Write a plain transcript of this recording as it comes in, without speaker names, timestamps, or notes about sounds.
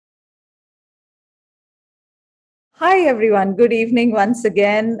Hi, everyone. Good evening once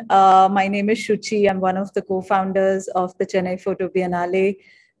again. My name is Shuchi. I'm one of the co-founders of the Chennai Photo Biennale.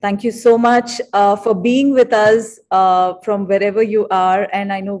 Thank you so much for being with us from wherever you are.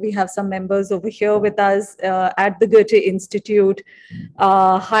 And I know we have some members over here with us at the Goethe Institute.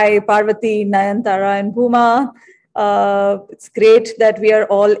 Hi, Parvathi, Nayantara, and Bhuma. It's great that we are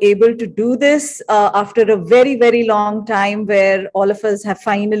all able to do this after a very, very long time where all of us have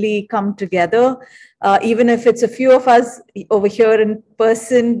finally come together. Even if it's a few of us over here in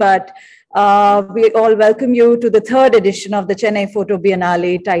person, but we all welcome you to the third edition of the Chennai Photo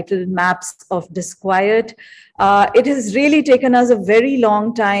Biennale titled Maps of Disquiet. It has really taken us a very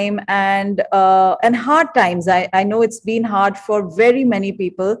long time and hard times. I know it's been hard for very many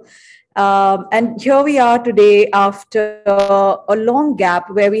people. And here we are today after a long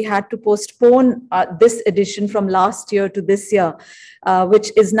gap where we had to postpone this edition from last year to this year,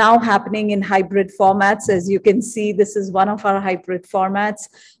 which is now happening in hybrid formats. As you can see, this is one of our hybrid formats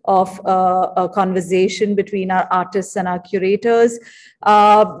of a conversation between our artists and our curators.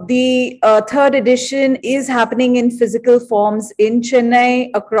 The third edition is happening in physical forms in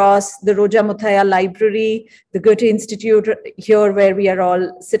Chennai across the Roja Muthaya Library, the Goethe Institute here where we are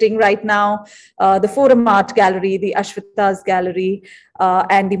all sitting right now, the Forum Art Gallery, the Ashwita's Gallery,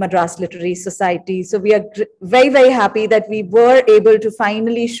 and the Madras Literary Society. So we are very, very happy that we were able to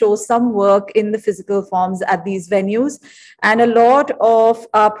finally show some work in the physical forms at these venues. And a lot of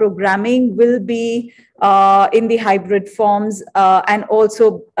our programming will be in the hybrid forms and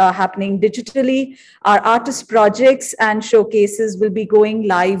also happening digitally. Our artist projects and showcases will be going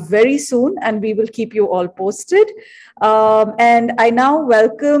live very soon, and we will keep you all posted. And I now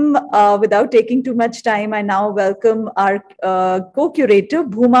welcome, without taking too much time, I now welcome our co-curator,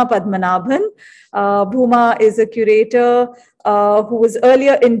 Bhuma Padmanabhan. Bhuma is a curator who was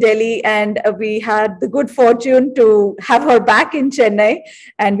earlier in Delhi, and we had the good fortune to have her back in Chennai,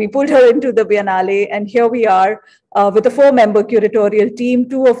 and we pulled her into the Biennale, and here we are with a 4-member curatorial team,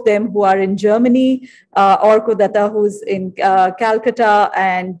 2 of them who are in Germany, Orko Datta, who's in Calcutta,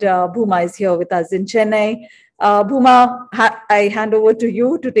 and Bhuma is here with us in Chennai. Bhuma, I hand over to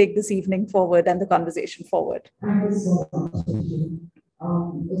you to take this evening forward and the conversation forward. Thank you so much.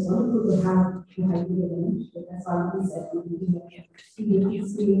 It's wonderful to have you event. As Parvathi said, we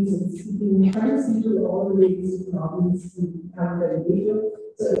experiences, trying to see to all the ways to audience to have the video.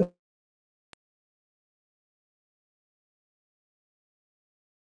 So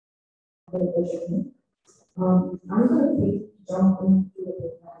I'm going to jump into the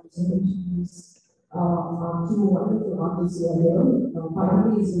presentations. 2 wonderful artists who are here.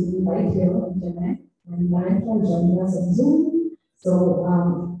 Parvathi is with me right here in Chennai, and Nayantara joining us on Zoom. So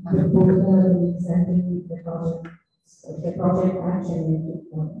the both are presenting the project at Chennai.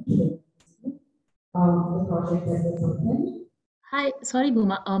 The project that is open. Hi, sorry,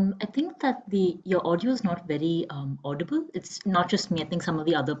 Bhuma. I think that your audio is not very audible. It's not just me. I think some of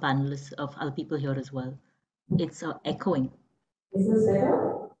the other panelists of other people here as well. It's echoing. Is this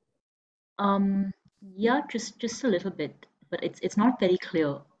better? Yeah, just a little bit, but it's not very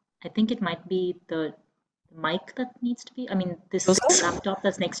clear. I think it might be the mic that needs to be. I mean, this laptop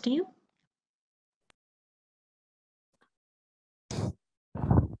that's next to you.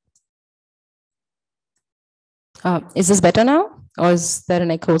 Is this better now, or is there an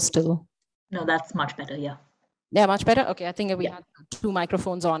echo still? No, that's much better. Yeah. Yeah, much better. Okay, I think we had 2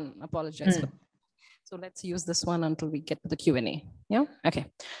 microphones on. Apologize. So let's use this one until we get to the Q&A. Yeah. Okay.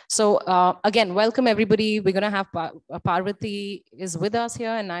 So again, welcome everybody. We're going to have Parvathi is with us here,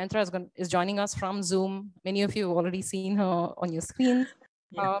 and Nayantara is joining us from Zoom. Many of you have already seen her on your screen.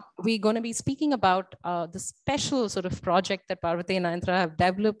 Yeah. We're going to be speaking about the special sort of project that Parvathi and Nayantara have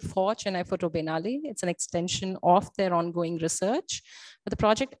developed for Chennai Photo Biennale. It's an extension of their ongoing research. But the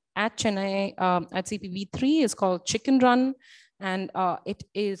project at Chennai at CPB 3 is called Chicken Run. And it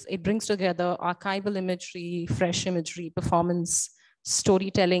brings together archival imagery, fresh imagery, performance,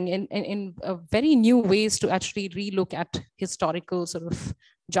 storytelling in very new ways to actually relook at historical sort of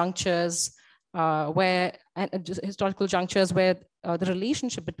junctures where the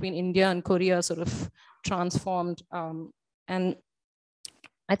relationship between India and Korea sort of transformed. And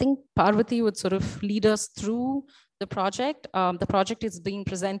I think Parvathi would sort of lead us through the project. The project is being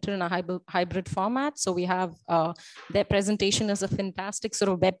presented in a hybrid format. So we have their presentation as a fantastic sort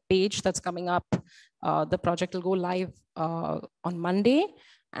of web page that's coming up. The project will go live on Monday.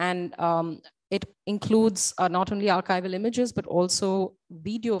 And It includes not only archival images, but also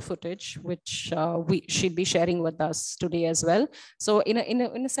video footage, which she'll be sharing with us today as well. So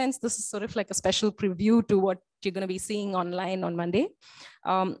in a sense, this is sort of like a special preview to what you're going to be seeing online on Monday.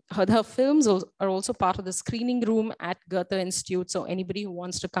 Her films are also part of the screening room at Goethe Institute. So anybody who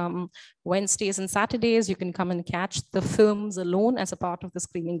wants to come Wednesdays and Saturdays, you can come and catch the films alone as a part of the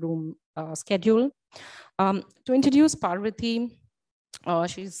screening room schedule. To introduce Parvathi,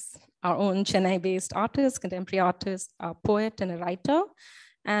 she's our own Chennai-based artist, contemporary artist, a poet, and a writer.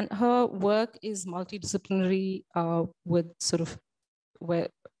 And her work is multidisciplinary with sort of where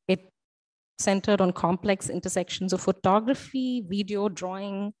it centered on complex intersections of photography, video,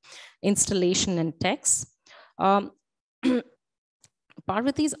 drawing, installation, and text. Parvathi's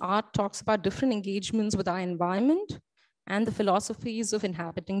art talks about different engagements with our environment and the philosophies of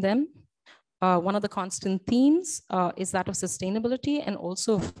inhabiting them. One of the constant themes is that of sustainability and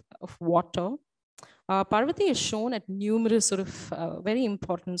also of water. Parvathi is shown at numerous sort of very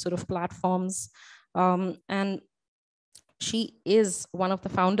important sort of platforms. And she is one of the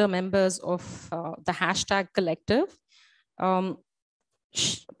founder members of the hashtag collective.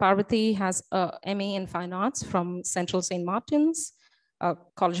 Parvathi has a MA in Fine Arts from Central St. Martin's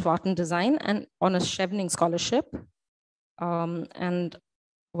College of Art and Design and on a Chevening scholarship. And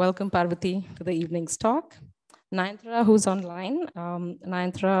welcome, Parvathi, to the evening's talk. Nayantara, who's online.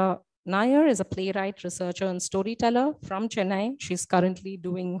 Nayantara Nayar is a playwright, researcher, and storyteller from Chennai. She's currently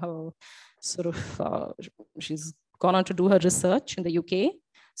doing her sort of, she's gone on to do her research in the UK.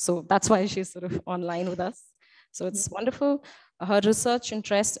 So that's why she's sort of online with us. So it's wonderful. Her research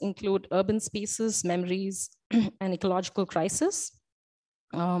interests include urban spaces, memories, and ecological crisis.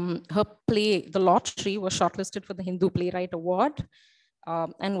 Her play, The Lottery, was shortlisted for the Hindu Playwright Award.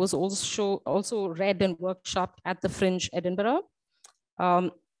 And was also read and workshopped at the Fringe, Edinburgh.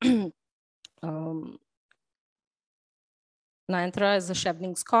 Nayantara is a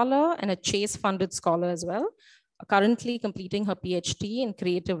Chevening scholar and a Chase-funded scholar as well, currently completing her PhD in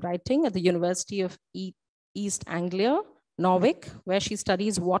creative writing at the University of East Anglia, Norwich, where she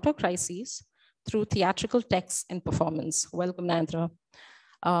studies water crises through theatrical text and performance. Welcome, Nayantara.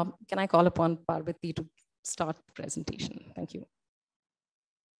 Can I call upon Parvathi to start the presentation? Thank you.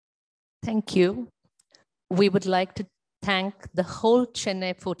 Thank you. We would like to thank the whole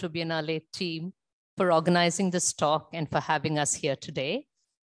Chennai Photo Biennale team for organizing this talk and for having us here today.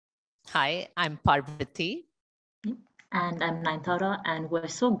 Hi, I'm Parvathi. And I'm Nayantara, and we're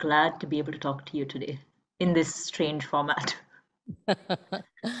so glad to be able to talk to you today in this strange format.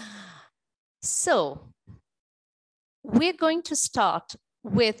 So, we're going to start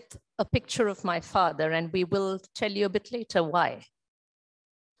with a picture of my father, and we will tell you a bit later why.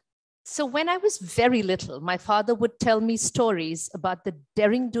 So when I was very little, my father would tell me stories about the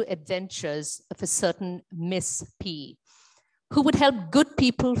daring-do adventures of a certain Miss P, who would help good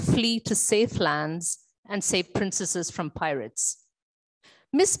people flee to safe lands and save princesses from pirates.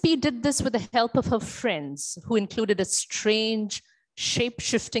 Miss P did this with the help of her friends, who included a strange,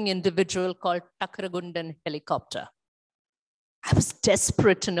 shape-shifting individual called Takragundan Helicopter. I was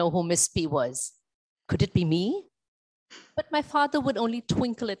desperate to know who Miss P was. Could it be me? But my father would only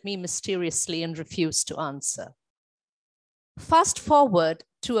twinkle at me mysteriously and refuse to answer. Fast forward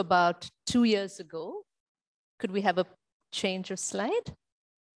to about 2 years ago. Could we have a change of slide?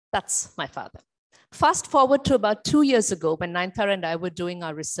 That's my father. Fast forward to about 2 years ago when Nayantara and I were doing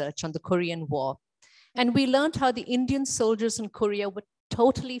our research on the Korean War. And we learned how the Indian soldiers in Korea were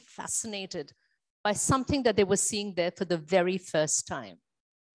totally fascinated by something that they were seeing there for the very first time.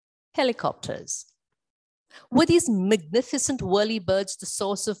 Helicopters. Were these magnificent whirly-birds the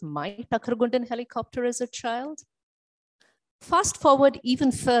source of my Takragundan helicopter as a child? Fast forward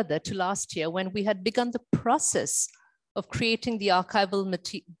even further to last year when we had begun the process of creating the archival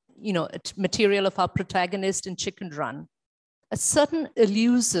material of our protagonist in Chicken Run, a certain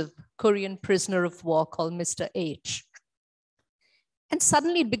elusive Korean prisoner of war called Mr. H. And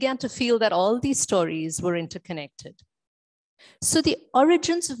suddenly it began to feel that all these stories were interconnected. So the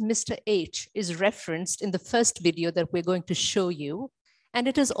origins of Mr. H is referenced in the first video that we're going to show you. And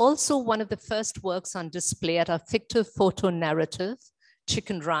it is also one of the first works on display at our fictive photo narrative,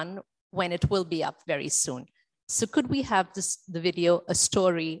 Chicken Run, when it will be up very soon. So could we have the video, A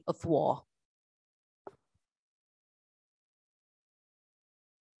Story of War?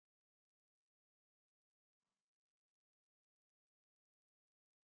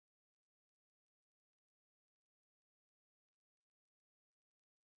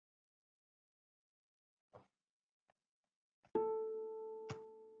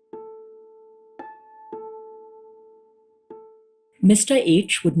 Mr.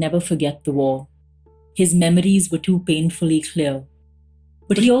 H would never forget the war. His memories were too painfully clear.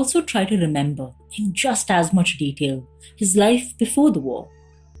 But he also tried to remember, in just as much detail, his life before the war.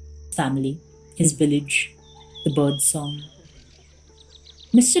 His family, his village, the bird song.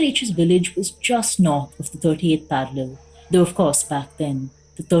 Mr. H's village was just north of the 38th parallel, though of course back then,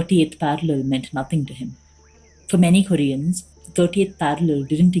 the 38th parallel meant nothing to him. For many Koreans, the 30th parallel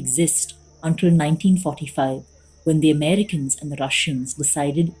didn't exist until 1945, when the Americans and the Russians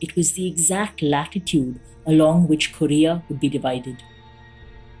decided it was the exact latitude along which Korea would be divided.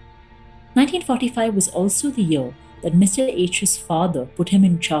 1945 was also the year that Mr. H's father put him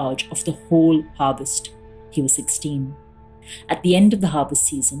in charge of the whole harvest. He was 16. At the end of the harvest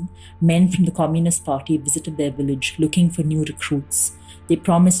season, men from the Communist Party visited their village looking for new recruits. They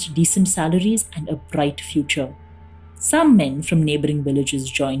promised decent salaries and a bright future. Some men from neighboring villages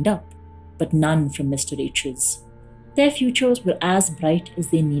joined up, but none from Mr. H's. Their futures were as bright as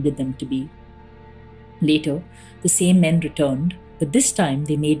they needed them to be. Later, the same men returned, but this time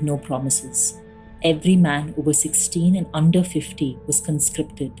they made no promises. Every man over 16 and under 50 was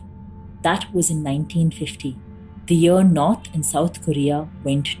conscripted. That was in 1950, the year North and South Korea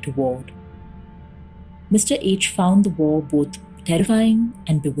went to war. Mr. H found the war both terrifying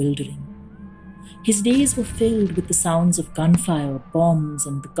and bewildering. His days were filled with the sounds of gunfire, bombs,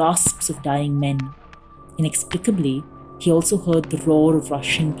 and the gasps of dying men. Inexplicably, he also heard the roar of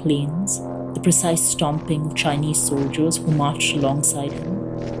Russian planes, the precise stomping of Chinese soldiers who marched alongside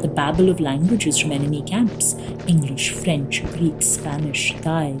him, the babble of languages from enemy camps, English, French, Greek, Spanish,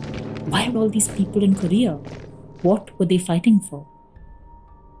 Thai. Why are all these people in Korea? What were they fighting for?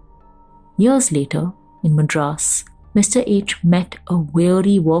 Years later, in Madras, Mr. H met a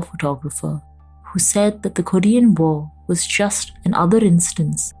weary war photographer who said that the Korean War was just another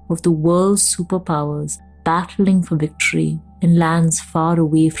instance of the world's superpowers battling for victory in lands far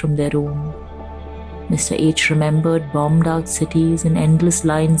away from their own. Mr. H remembered bombed-out cities and endless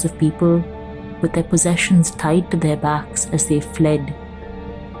lines of people with their possessions tied to their backs as they fled,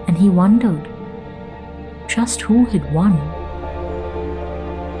 and he wondered just who had won.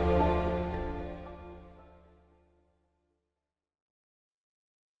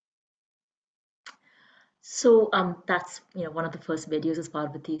 So that's one of the first videos, as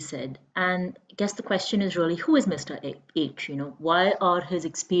Parvati said, and I guess the question is really, who is Mr. H? Why are his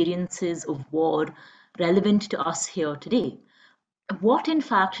experiences of war relevant to us here today? What in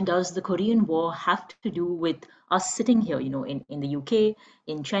fact does the Korean War have to do with us sitting here, in the UK,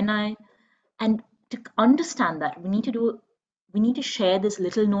 in Chennai? And to understand that, we need to share this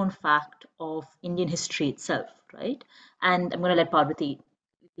little known fact of Indian history itself, right? And I'm going to let Parvati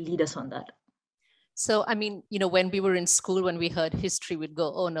lead us on that. So, I mean, when we were in school, when we heard history, we'd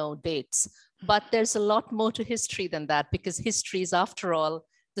go, oh no, dates. But there's a lot more to history than that, because history is, after all,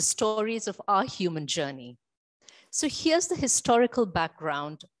 the stories of our human journey. So here's the historical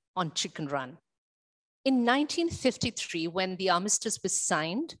background on Chicken Run. In 1953, when the armistice was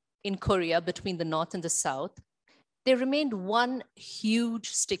signed in Korea between the North and the South, there remained one huge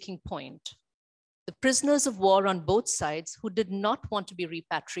sticking point. The prisoners of war on both sides who did not want to be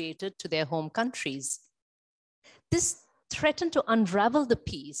repatriated to their home countries. This threatened to unravel the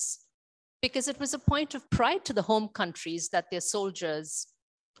peace because it was a point of pride to the home countries that their soldiers,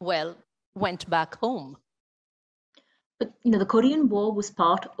 went back home. But the Korean War was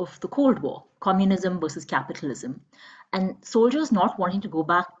part of the Cold War, communism versus capitalism. And soldiers not wanting to go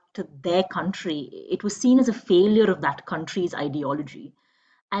back to their country, it was seen as a failure of that country's ideology.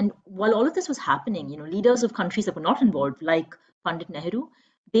 And while all of this was happening, leaders of countries that were not involved, like Pandit Nehru,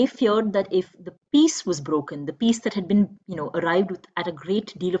 they feared that if the peace was broken, the peace that had been, arrived with at a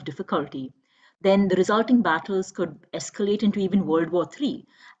great deal of difficulty, then the resulting battles could escalate into even World War III.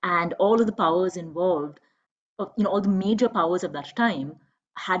 And all of the powers involved, all the major powers of that time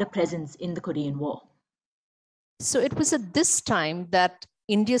had a presence in the Korean War. So it was at this time that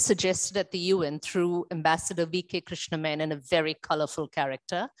India suggested at the UN through Ambassador V.K. Krishna Menon, a very colorful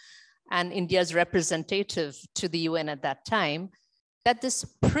character, and India's representative to the UN at that time, that this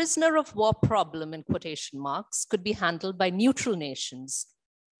prisoner of war problem, in quotation marks, could be handled by neutral nations.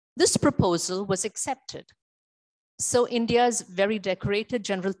 This proposal was accepted. So India's very decorated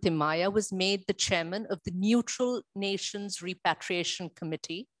General Timaya was made the chairman of the Neutral Nations Repatriation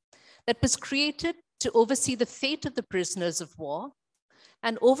Committee that was created to oversee the fate of the prisoners of war.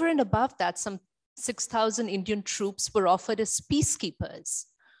 And over and above that, some 6,000 Indian troops were offered as peacekeepers,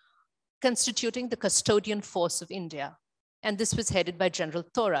 constituting the Custodian Force of India. And this was headed by General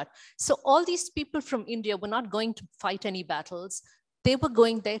Thorat. So all these people from India were not going to fight any battles. They were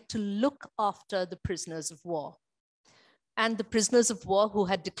going there to look after the prisoners of war. And the prisoners of war who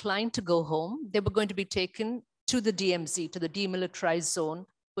had declined to go home, they were going to be taken to the DMZ, to the Demilitarized Zone,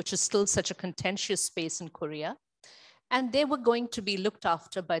 which is still such a contentious space in Korea. And they were going to be looked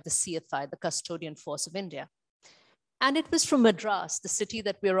after by the CFI, the Custodian Force of India. And it was from Madras, the city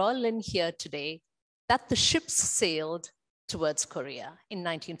that we're all in here today, that the ships sailed towards Korea in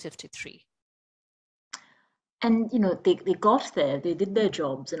 1953. And they got there, they did their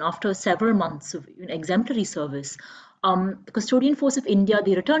jobs, and after several months of exemplary service, the Custodian Force of India,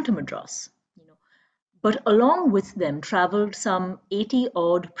 they returned to Madras. But along with them traveled some 80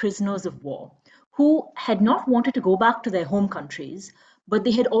 odd prisoners of war who had not wanted to go back to their home countries, but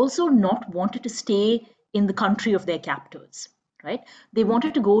they had also not wanted to stay in the country of their captors, right? They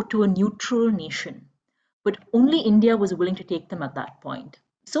wanted to go to a neutral nation, but only India was willing to take them at that point.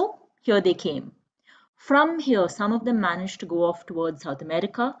 So here they came. From here, some of them managed to go off towards South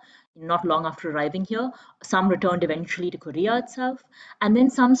America, not long after arriving here. Some returned eventually to Korea itself, and then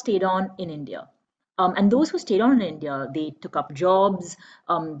some stayed on in India. And those who stayed on in India, they took up jobs,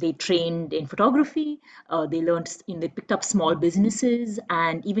 they trained in photography, they learned, they picked up small businesses,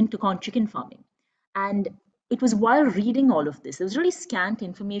 and even took on chicken farming. And it was while reading all of this, there was really scant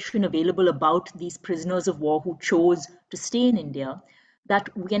information available about these prisoners of war who chose to stay in India, that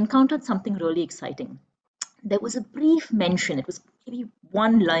we encountered something really exciting. There was a brief mention, it was maybe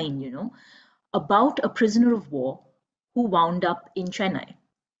one line, about a prisoner of war who wound up in Chennai.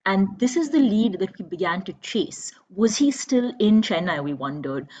 And this is the lead that we began to chase. Was he still in Chennai, we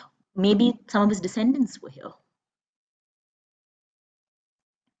wondered? Maybe some of his descendants were here.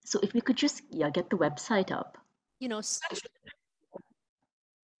 So if we could just get the website up.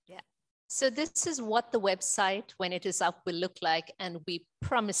 So this is what the website, when it is up, will look like. And we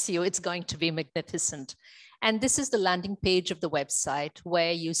promise you it's going to be magnificent. And this is the landing page of the website,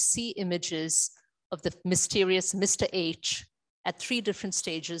 where you see images of the mysterious Mr. H at 3 different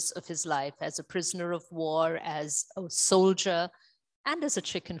stages of his life: as a prisoner of war, as a soldier, and as a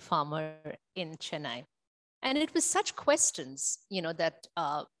chicken farmer in Chennai. And it was such questions, that,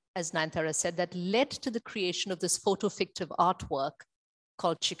 as Nayantara said, that led to the creation of this photo-fictive artwork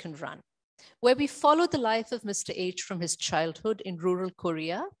called Chicken Run, where we follow the life of Mr. H from his childhood in rural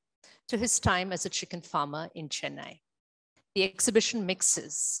Korea to his time as a chicken farmer in Chennai. The exhibition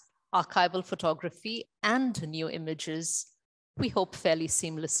mixes archival photography and new images, we hope fairly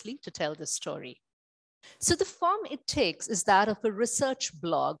seamlessly, to tell the story. So the form it takes is that of a research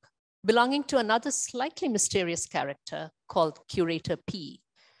blog belonging to another slightly mysterious character called Curator P.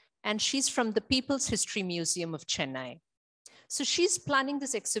 And she's from the People's History Museum of Chennai. So she's planning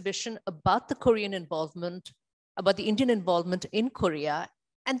this exhibition about the Korean involvement, about the Indian involvement in Korea,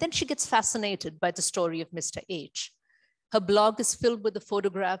 and then she gets fascinated by the story of Mr. H. Her blog is filled with the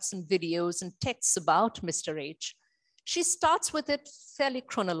photographs and videos and texts about Mr. H. She starts with it fairly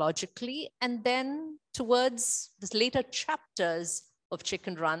chronologically, and then towards the later chapters of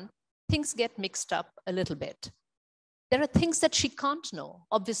Chicken Run, things get mixed up a little bit. There are things that she can't know.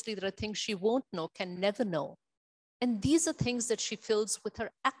 Obviously, there are things she won't know, can never know. And these are things that she fills with her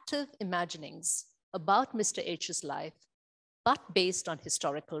active imaginings about Mr. H's life, but based on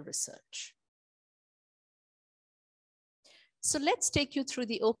historical research. So let's take you through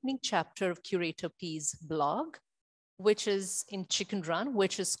the opening chapter of Curator P's blog, which is in Chicken Run,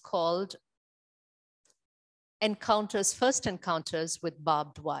 which is called First Encounters with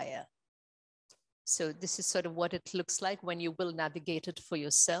Barbed Wire. So this is sort of what it looks like when you will navigate it for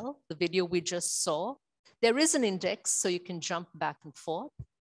yourself. The video we just saw. There is an index, so you can jump back and forth.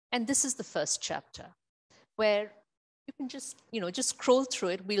 And this is the first chapter, where you can just scroll through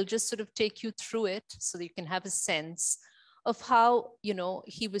it. We'll just sort of take you through it so that you can have a sense of how,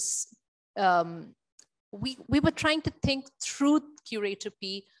 he was, we were trying to think through Curator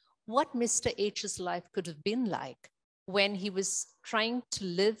P, what Mr. H's life could have been like when he was trying to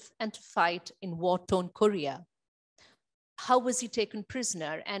live and to fight in war-torn Korea. How was he taken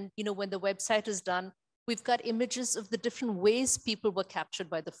prisoner? And, when the website is done, we've got images of the different ways people were captured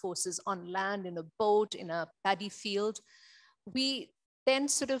by the forces: on land, in a boat, in a paddy field. We then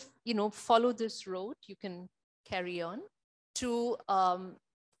sort of, follow this road. You can carry on to,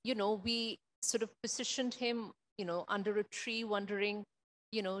 we sort of positioned him, under a tree, wondering,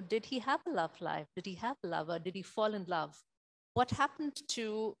 did he have a love life? Did he have a lover? Did he fall in love? What happened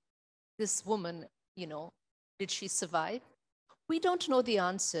to this woman? Did she survive? We don't know the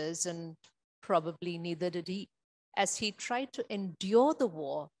answers, and probably neither did he, as he tried to endure the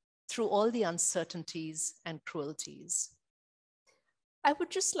war through all the uncertainties and cruelties. I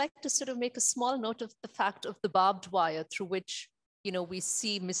would just like to sort of make a small note of the fact of the barbed wire through which, we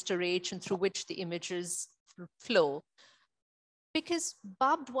see Mr. H and through which the images flow. because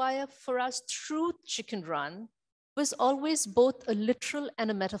barbed wire for us through Chicken Run was always both a literal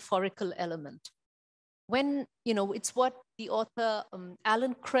and a metaphorical element. When, it's what the author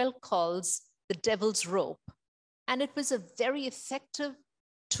Alan Krell calls the devil's rope. And it was a very effective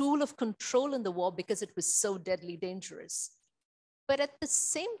tool of control in the war because it was so deadly dangerous. But at the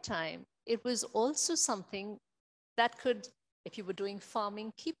same time, it was also something that could, if you were doing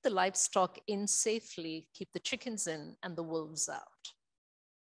farming, keep the livestock in safely, keep the chickens in and the wolves out.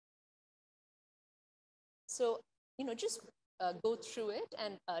 So, just go through it,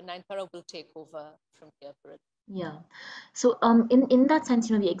 and Nayantara will take over from here for it. Yeah. So in that sense,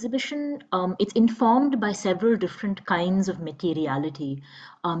 the exhibition, it's informed by several different kinds of materiality.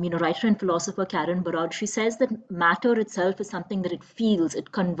 Writer and philosopher Karen Barad, she says that matter itself is something that it feels,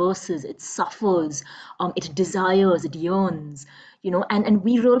 it converses, it suffers, it desires, it yearns, and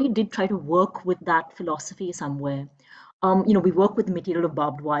we really did try to work with that philosophy somewhere. We work with the material of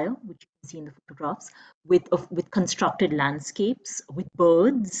barbed wire, which you can see in the photographs, with constructed landscapes, with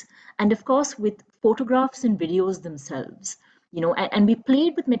birds, and of course with photographs and videos themselves. And we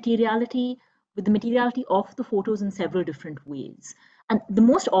played with the materiality of the photos in several different ways. And the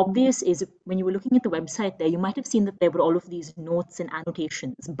most obvious is when you were looking at the website there, you might have seen that there were all of these notes and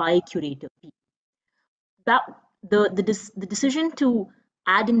annotations by curator P. That the decision to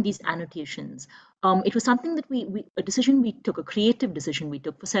add in these annotations, it was something that a decision we took, a creative decision we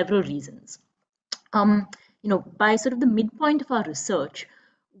took for several reasons. By sort of the midpoint of our research,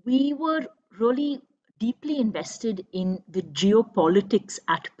 we were really deeply invested in the geopolitics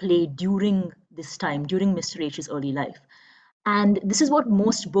at play during this time, during Mr. H's early life. And this is what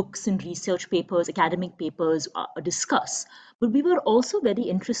most books and research papers, academic papers discuss. But we were also very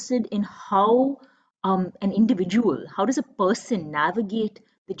interested in how an individual, how does a person navigate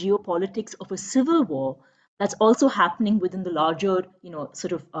the geopolitics of a civil war that's also happening within the larger,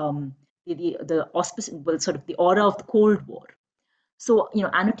 sort of the auspice, well, sort of the aura of the Cold War. So,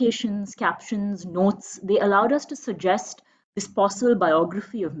 annotations, captions, notes, they allowed us to suggest this possible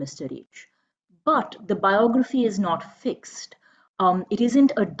biography of Mr. H. But the biography is not fixed. It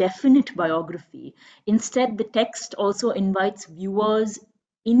isn't a definite biography. Instead, the text also invites viewers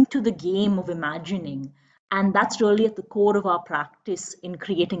into the game of imagining. And that's really at the core of our practice in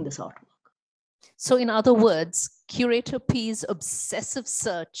creating this artwork. So in other words, Curator P's obsessive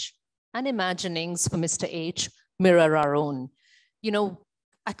search and imaginings for Mr. H mirror our own.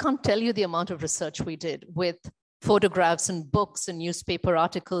 I can't tell you the amount of research we did with photographs and books and newspaper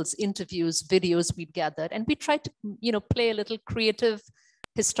articles, interviews, videos we'd gathered. And we tried to, play a little creative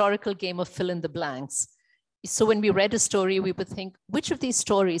historical game of fill in the blanks. So when we read a story, we would think, which of these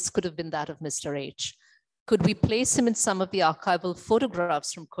stories could have been that of Mr. H? Could we place him in some of the archival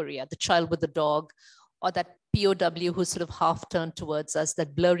photographs from Korea, the child with the dog, or that POW who's sort of half turned towards us,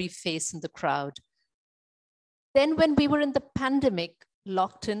 that blurry face in the crowd? Then when we were in the pandemic,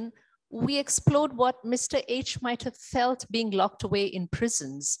 locked in, we explored what Mr. H might have felt being locked away in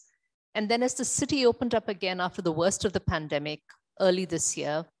prisons. And then as the city opened up again after the worst of the pandemic early this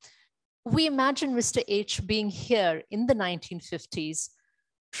year, we imagined Mr. H being here in the 1950s,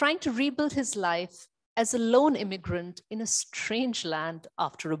 trying to rebuild his life as a lone immigrant in a strange land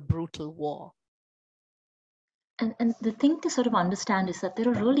after a brutal war. And the thing to sort of understand is that there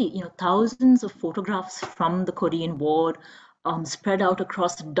are really, thousands of photographs from the Korean War spread out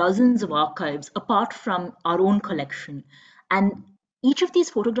across dozens of archives, apart from our own collection. And each of these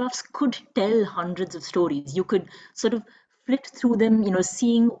photographs could tell hundreds of stories. You could sort of flit through them,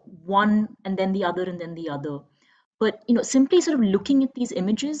 seeing one and then the other and then the other. But, simply sort of looking at these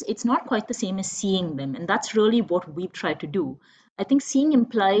images, it's not quite the same as seeing them. And that's really what we've tried to do. I think seeing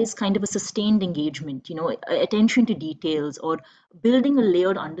implies kind of a sustained engagement, attention to details, or building a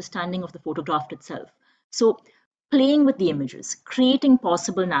layered understanding of the photograph itself. So playing with the images, creating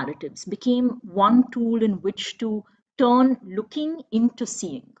possible narratives became one tool in which to turn looking into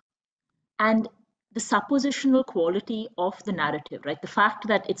seeing. And the suppositional quality of the narrative, right? The fact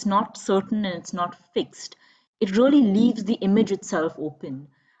that it's not certain and it's not fixed, it really leaves the image itself open.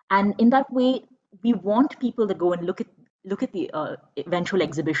 And in that way, we want people that go and look at the eventual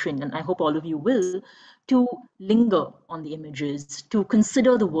exhibition, and I hope all of you will, to linger on the images, to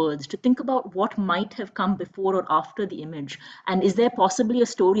consider the words, to think about what might have come before or after the image. And is there possibly a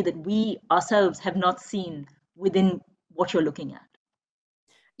story that we ourselves have not seen within what you're looking at?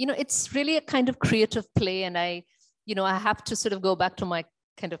 It's really a kind of creative play. And I have to sort of go back to my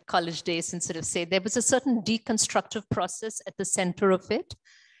kind of college days and sort of say there was a certain deconstructive process at the center of it.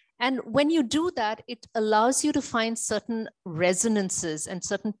 And when you do that, it allows you to find certain resonances and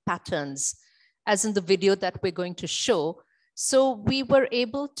certain patterns, as in the video that we're going to show. So we were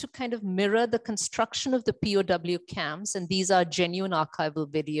able to kind of mirror the construction of the POW camps, and these are genuine archival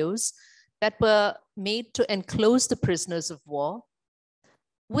videos that were made to enclose the prisoners of war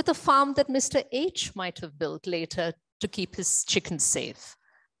with a farm that Mr. H might have built later to keep his chickens safe.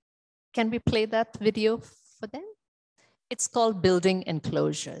 Can we play that video for them? It's called Building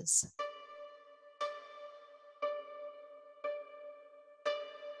Enclosures.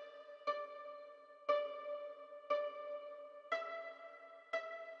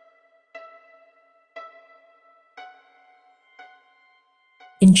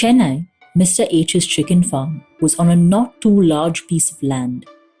 In Chennai, Mr. H's chicken farm was on a not too large piece of land,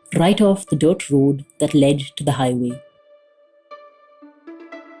 right off the dirt road that led to the highway.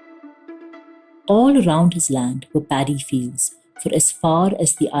 All around his land were paddy fields for as far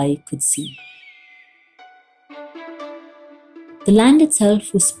as the eye could see. The land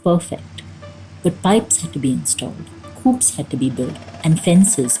itself was perfect, but pipes had to be installed, coops had to be built, and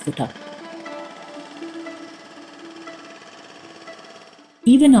fences put up.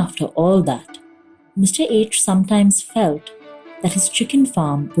 Even after all that, Mr. H sometimes felt that his chicken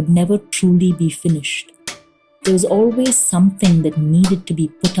farm would never truly be finished. There was always something that needed to be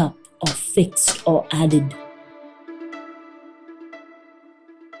put up or fixed or added.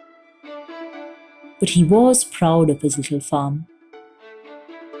 But he was proud of his little farm.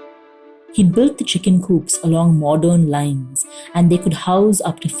 He'd built the chicken coops along modern lines, and they could house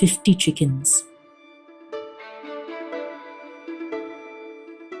up to 50 chickens.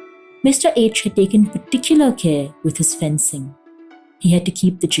 Mr. H had taken particular care with his fencing. He had to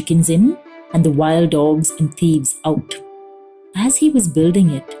keep the chickens in and the wild dogs and thieves out. As he was building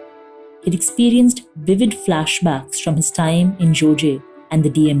it, he'd experienced vivid flashbacks from his time in Georgia and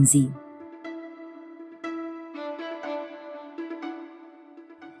the DMZ.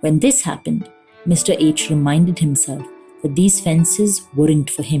 When this happened, Mr. H reminded himself that these fences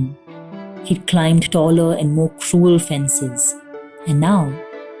weren't for him. He'd climbed taller and more cruel fences, and now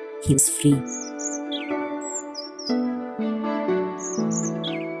he was free.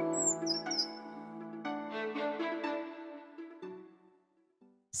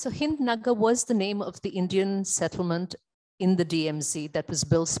 So Hind Nagar was the name of the Indian settlement in the DMZ that was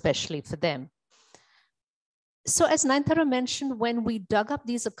built specially for them. So as Nayantara mentioned, when we dug up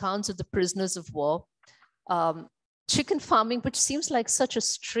these accounts of the prisoners of war, chicken farming, which seems like such a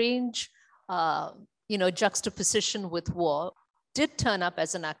strange juxtaposition with war, did turn up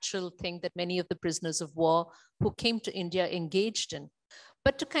as an actual thing that many of the prisoners of war who came to India engaged in.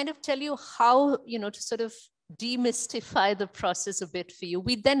 But to kind of tell you how, to sort of demystify the process a bit for you,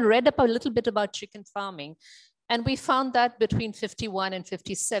 we then read up a little bit about chicken farming, and we found that between 51 and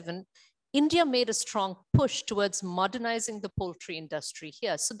 57, India made a strong push towards modernizing the poultry industry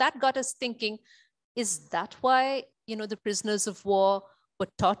here. So that got us thinking, is that why, the prisoners of war were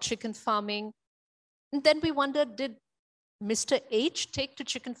taught chicken farming? And then we wondered, did Mr. H take to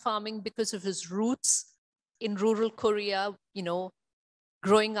chicken farming because of his roots in rural Korea,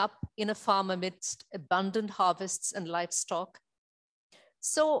 growing up in a farm amidst abundant harvests and livestock?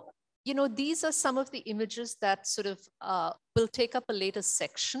 So, these are some of the images that sort of will take up a later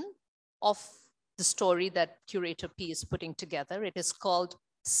section of the story that Curator P is putting together. It is called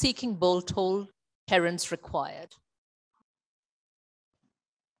Seeking Bolt Hole, Herons Required.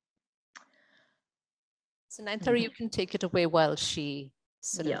 So Nayantara, you can take it away while she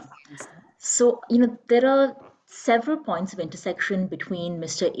sort of... So, there are several points of intersection between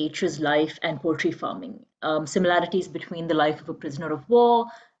Mr. H's life and poultry farming. Similarities between the life of a prisoner of war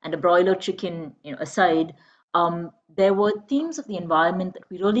and a broiler chicken aside, there were themes of the environment that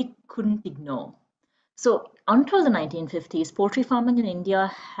we really couldn't ignore. So until the 1950s, poultry farming in India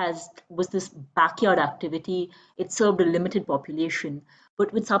was this backyard activity. It served a limited population,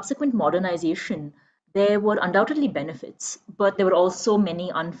 but with subsequent modernization, there were undoubtedly benefits, but there were also many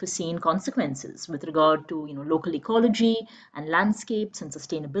unforeseen consequences with regard to local ecology and landscapes and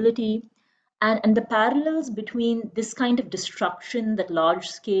sustainability. And the parallels between this kind of destruction that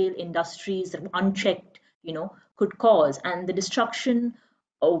large-scale industries that were unchecked, could cause, and the destruction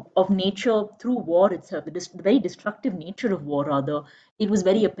of nature through war itself, the very destructive nature of war, rather, it was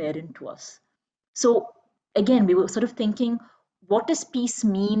very apparent to us. So again, we were sort of thinking, what does peace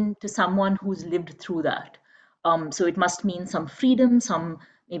mean to someone who's lived through that? So it must mean some freedom, some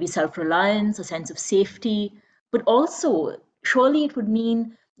maybe self-reliance, a sense of safety, but also surely it would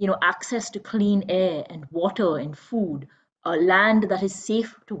mean access to clean air and water and food, land that is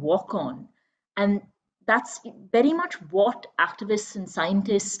safe to walk on. And that's very much what activists and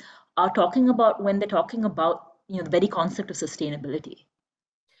scientists are talking about when they're talking about the very concept of sustainability.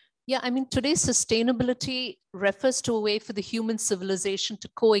 Yeah, I mean, today's sustainability refers to a way for the human civilization to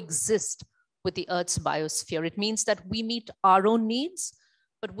coexist with the Earth's biosphere. It means that we meet our own needs,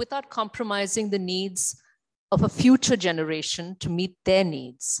 but without compromising the needs of a future generation to meet their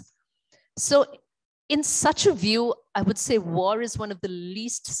needs. So in such a view, I would say war is one of the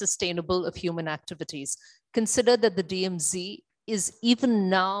least sustainable of human activities. Consider that the DMZ is even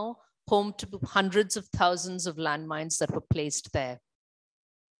now home to hundreds of thousands of landmines that were placed there.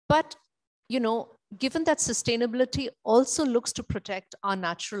 But, you know, given that sustainability also looks to protect our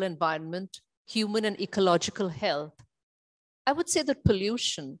natural environment, human and ecological health, I would say that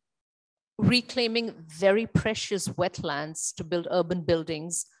pollution, reclaiming very precious wetlands to build urban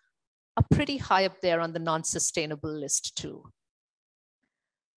buildings, are pretty high up there on the non-sustainable list too.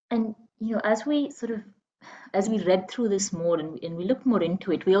 And you know, as we read through this more and we looked more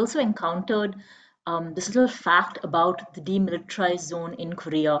into it, we also encountered this little fact about the demilitarized zone in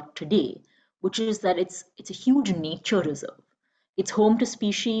Korea today, which is that it's a huge nature reserve. It's home to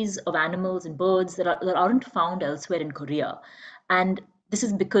species of animals and birds that aren't found elsewhere in Korea, and this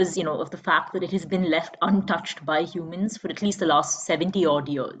is because, you know, of the fact that it has been left untouched by humans for at least the last 70 odd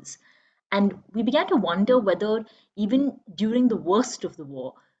years. And we began to wonder whether, even during the worst of the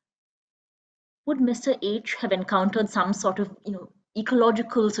war, would Mr. H have encountered some sort of, you know,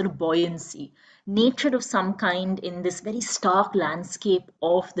 ecological sort of buoyancy, nature of some kind in this very stark landscape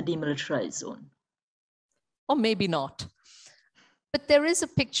of the demilitarized zone? Or maybe not. But there is a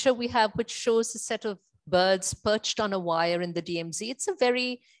picture we have which shows a set of birds perched on a wire in the DMZ.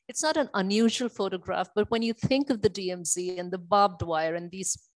 It's not an unusual photograph, but when you think of the DMZ and the barbed wire and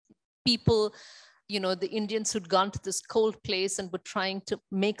these people, you know, the Indians who'd gone to this cold place and were trying to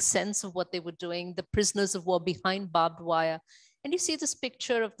make sense of what they were doing, the prisoners of war behind barbed wire. And you see this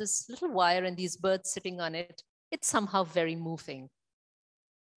picture of this little wire and these birds sitting on it. It's somehow very moving.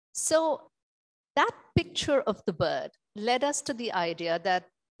 So that picture of the bird led us to the idea that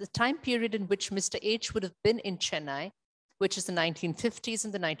the time period in which Mr. H would have been in Chennai, which is the 1950s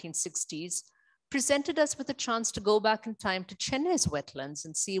and the 1960s, presented us with a chance to go back in time to Chennai's wetlands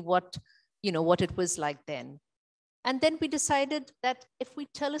and see what it was like then. And then we decided that if we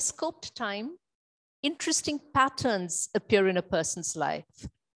telescoped time, interesting patterns appear in a person's life.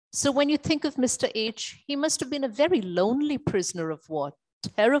 So when you think of Mr. H, he must have been a very lonely prisoner of war,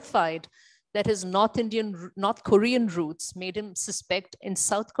 terrified that his North Korean roots made him suspect in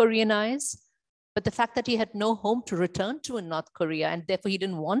South Korean eyes, but the fact that he had no home to return to in North Korea, and therefore he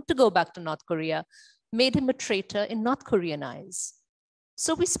didn't want to go back to North Korea, made him a traitor in North Korean eyes.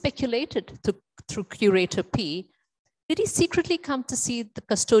 So we speculated through Curator P, did he secretly come to see the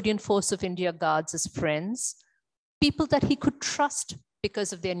Custodian Force of India guards as friends, people that he could trust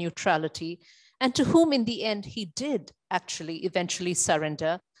because of their neutrality, and to whom in the end he did actually eventually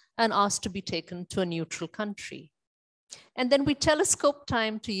surrender and asked to be taken to a neutral country. And then we telescope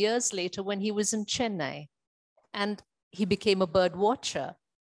time to years later when he was in Chennai and he became a bird watcher.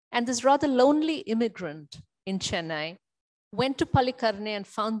 And this rather lonely immigrant in Chennai went to Palikarne and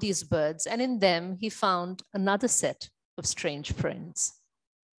found these birds, and in them he found another set of strange prints.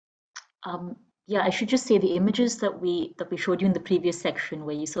 Yeah, I should just say the images that we showed you in the previous section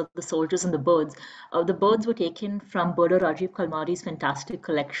where you saw the soldiers and the birds were taken from Birder Rajiv Kalmari's fantastic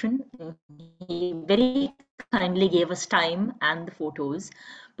collection. He very kindly gave us time and the photos,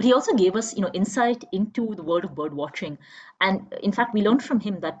 but he also gave us, you know, insight into the world of bird watching. And in fact, we learned from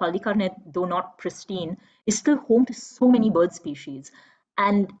him that Palikarne, though not pristine, is still home to so many bird species.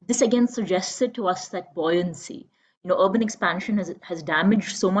 And this again suggested to us that buoyancy. You know, urban expansion has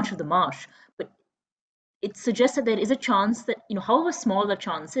damaged so much of the marsh, but it suggests that there is a chance that, you know, however small the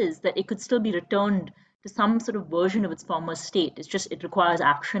chance is, that it could still be returned to some sort of version of its former state. It requires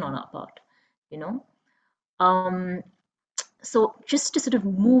action on our part, you know. So just to sort of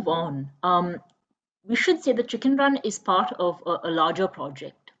move on, we should say that Chicken Run is part of a larger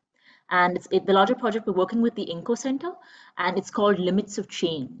project. And the larger project, we're working with the INCO Center, and it's called Limits of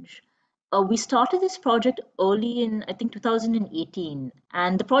Change. We started this project early in, I think, 2018,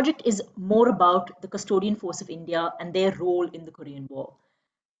 and the project is more about the Custodian Force of India and their role in the Korean War.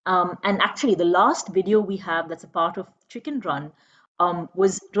 And actually, the last video we have that's a part of Chicken Run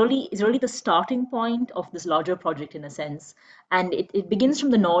is really the starting point of this larger project in a sense. And it begins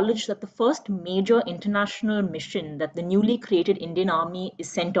from the knowledge that the first major international mission that the newly created Indian Army is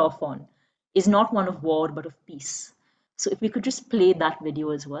sent off on is not one of war, but of peace. So if we could just play that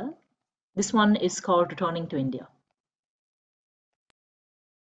video as well. This one is called Returning to India.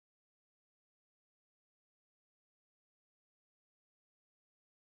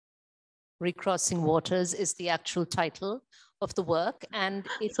 Recrossing Waters is the actual title of the work, and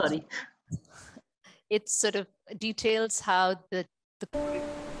Sorry. it sort of details how the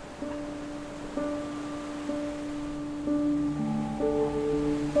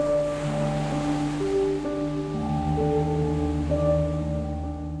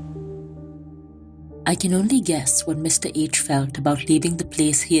I can only guess what Mr. H felt about leaving the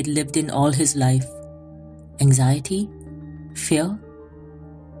place he had lived in all his life. Anxiety? Fear?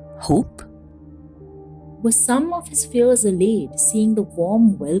 Hope? Were some of his fears allayed seeing the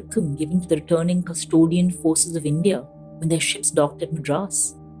warm welcome given to the returning Custodian Forces of India when their ships docked at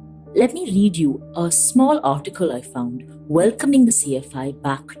Madras? Let me read you a small article I found welcoming the CFI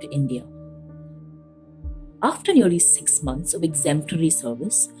back to India. After nearly 6 months of exemplary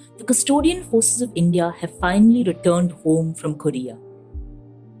service, the Custodian Forces of India have finally returned home from Korea.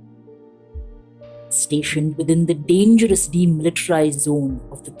 Stationed within the dangerous demilitarized zone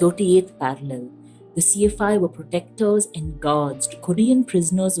of the 38th parallel, the CFI were protectors and guards to Korean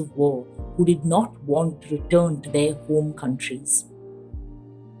prisoners of war who did not want to return to their home countries.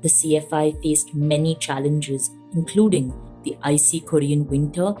 The CFI faced many challenges, including the icy Korean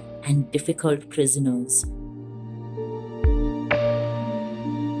winter and difficult prisoners.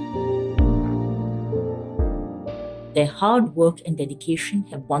 Their hard work and dedication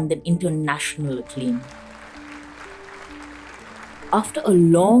have won them international acclaim. After a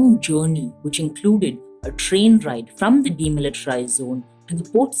long journey, which included a train ride from the demilitarized zone to the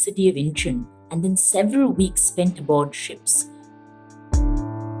port city of Incheon, and then several weeks spent aboard ships,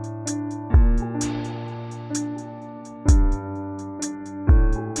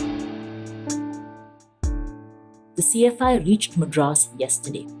 the CFI reached Madras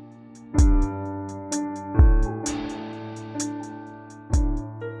yesterday.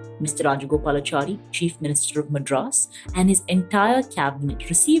 Mr. Rajagopalachari, Chief Minister of Madras, and his entire cabinet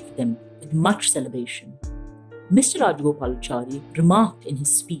received them with much celebration. Mr. Rajagopalachari remarked in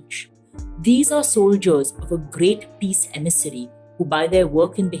his speech, "These are soldiers of a great peace emissary who by their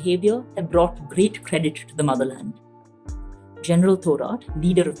work and behavior have brought great credit to the motherland." General Thorat,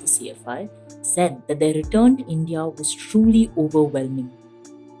 leader of the CFI, said that their return to India was truly overwhelming.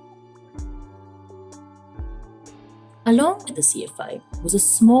 Along with the CFI was a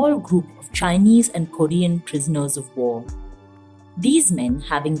small group of Chinese and Korean prisoners of war. These men,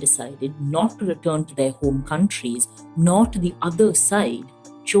 having decided not to return to their home countries nor to the other side,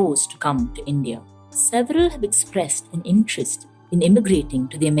 chose to come to India. Several have expressed an interest in immigrating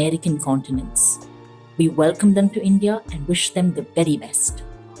to the American continents. We welcome them to India and wish them the very best.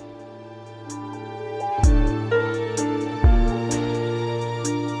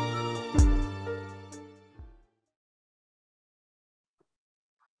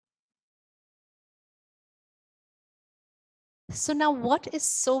 So now what is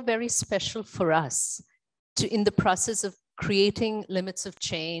so very special for us in the process of creating Limits of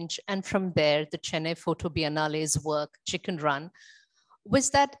Change, and from there, the Chennai Photo Biennale's work, Chicken Run, was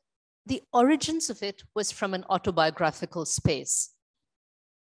that the origins of it was from an autobiographical space.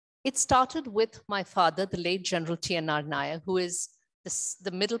 It started with my father, the late General T.N.R. Nayar, who is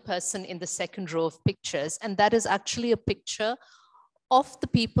the middle person in the second row of pictures. And that is actually a picture of the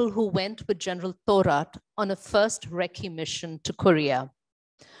people who went with General Thorat on a first recce mission to Korea.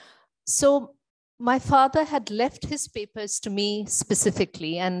 So my father had left his papers to me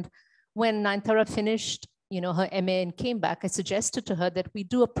specifically. And when Nayantara finished, her MA and came back, I suggested to her that we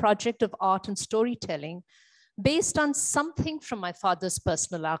do a project of art and storytelling based on something from my father's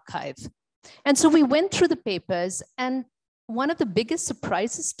personal archive. And so we went through the papers, and one of the biggest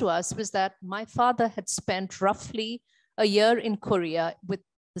surprises to us was that my father had spent roughly a year in Korea with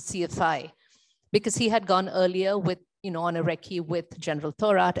the CFI, because he had gone earlier with, on a recce with General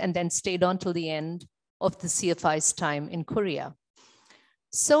Thorat, and then stayed on till the end of the CFI's time in Korea.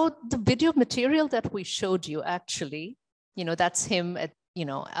 So the video material that we showed you, actually, that's him at,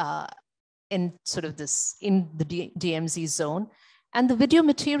 in sort of this, in the DMZ zone. And the video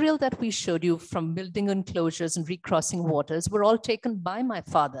material that we showed you from building enclosures and recrossing waters were all taken by my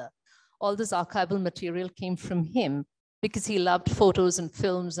father. All this archival material came from him, because he loved photos and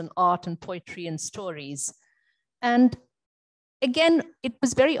films and art and poetry and stories. And again, it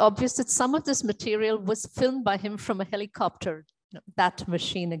was very obvious that some of this material was filmed by him from a helicopter, that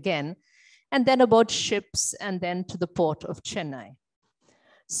machine again, and then about ships, and then to the port of Chennai.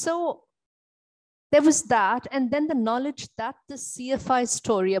 So there was that, and then the knowledge that the CFI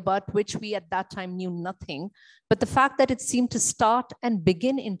story, about which we at that time knew nothing, but the fact that it seemed to start and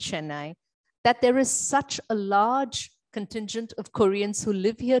begin in Chennai, that there is such a large contingent of Koreans who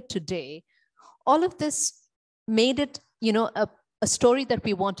live here today, all of this made it, a story that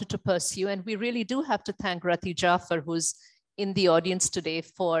we wanted to pursue. And we really do have to thank Rati Jafar, who's in the audience today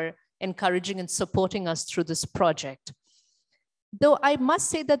for encouraging and supporting us through this project. Though I must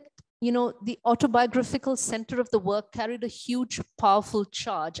say that, you know, the autobiographical center of the work carried a huge, powerful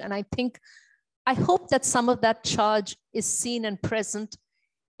charge. And I hope that some of that charge is seen and present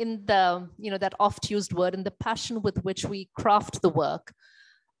in the, you know, that oft used word, in the passion with which we craft the work.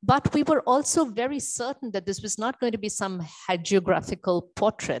 But we were also very certain that this was not going to be some hagiographical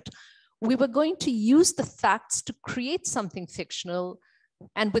portrait. We were going to use the facts to create something fictional,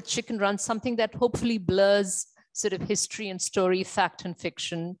 and with Chicken Run, something that hopefully blurs sort of history and story, fact and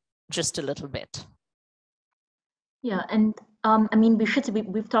fiction just a little bit. Yeah, and I mean,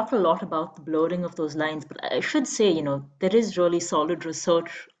 we've talked a lot about the blurring of those lines, but I should say, you know, there is really solid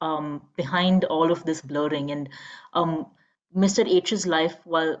research behind all of this blurring, and Mr. H's life,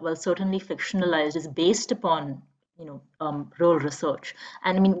 while certainly fictionalized, is based upon, you know, real research.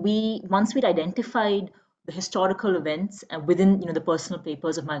 And I mean, once we'd identified the historical events within, you know, the personal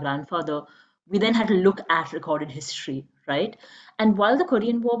papers of my grandfather, we then had to look at recorded history, right? And while the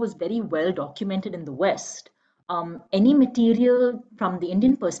Korean War was very well documented in the West, any material from the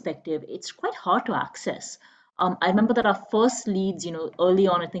Indian perspective, it's quite hard to access. I remember that our first leads, you know, early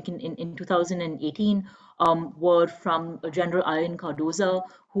on, I think in 2018, were from General Ian Cardoza,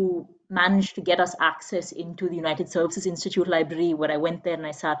 who managed to get us access into the United Services Institute library, where I went there and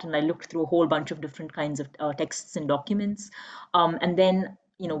I sat and I looked through a whole bunch of different kinds of texts and documents. And then,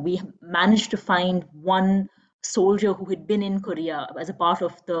 you know, we managed to find one soldier who had been in Korea as a part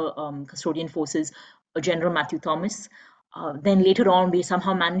of the custodian forces, General Matthew Thomas. Then later on, we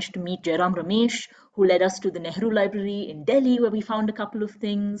somehow managed to meet Jairam Ramesh, who led us to the Nehru Library in Delhi, where we found a couple of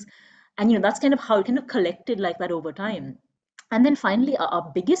things. And, you know, that's kind of how it kind of collected like that over time. And then finally, our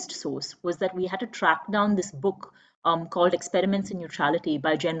biggest source was that we had to track down this book called Experiments in Neutrality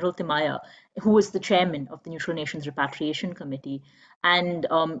by General Timaya, who was the chairman of the Neutral Nations Repatriation Committee. And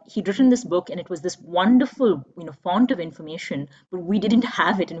he'd written this book, and it was this wonderful, you know, font of information, but we didn't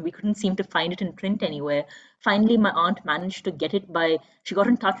have it, and we couldn't seem to find it in print anywhere. Finally, my aunt managed to get it she got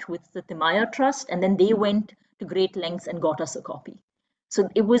in touch with the Timaya Trust, and then they went to great lengths and got us a copy. So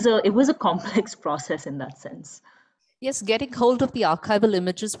it was a complex process in that sense. Yes, getting hold of the archival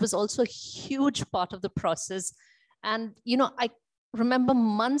images was also a huge part of the process. And, you know, I remember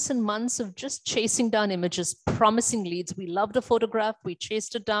months and months of just chasing down images, promising leads. We loved a photograph, we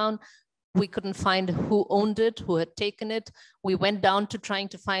chased it down. We couldn't find who owned it, who had taken it. We went down to trying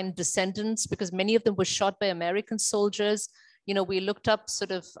to find descendants, because many of them were shot by American soldiers. You know, we looked up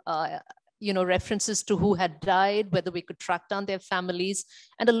sort of, you know, references to who had died, whether we could track down their families.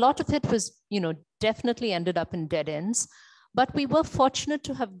 And a lot of it was, you know, definitely ended up in dead ends. But we were fortunate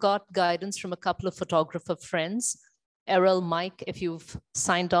to have got guidance from a couple of photographer friends. Errol, Mike, if you've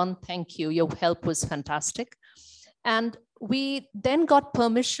signed on, thank you. Your help was fantastic. And we then got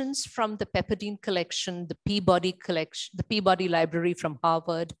permissions from the Pepperdine collection, the Peabody collection, the Peabody Library from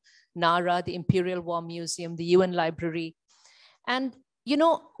Harvard, NARA, the Imperial War Museum, the UN Library. And, you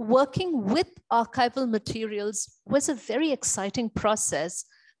know, working with archival materials was a very exciting process,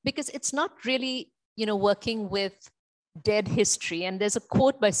 because it's not really, you know, working with dead history. And there's a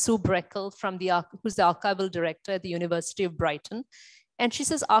quote by Sue Breckel who's the archival director at the University of Brighton. And she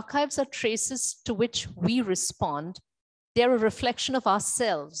says, archives are traces to which we respond. They're a reflection of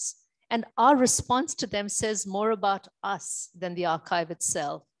ourselves. And our response to them says more about us than the archive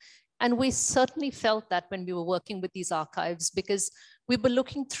itself. And we certainly felt that when we were working with these archives, because we were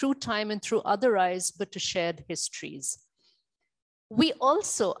looking through time and through other eyes, but to shared histories. We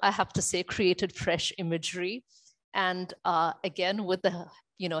also, I have to say, created fresh imagery. And again, with the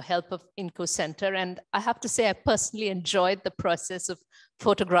help of Inco Center. And I have to say, I personally enjoyed the process of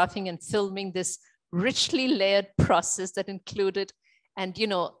photographing and filming this richly layered process that included, and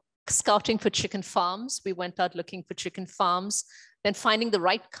scouting for chicken farms. We went out looking for chicken farms, then finding the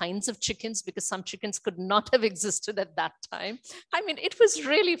right kinds of chickens, because some chickens could not have existed at that time. I mean, it was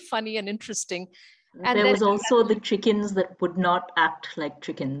really funny and interesting. And there was also the chickens that would not act like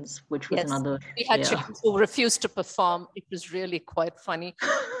chickens, which was another. We had chickens who refused to perform. It was really quite funny.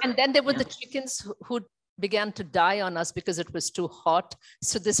 And then there were the chickens who began to die on us because it was too hot.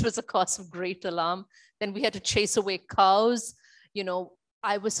 So this was a cause of great alarm. Then we had to chase away cows.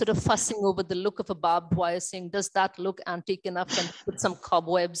 I was sort of fussing over the look of a barbed wire, saying, does that look antique enough, and put some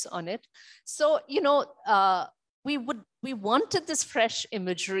cobwebs on it? So, we wanted this fresh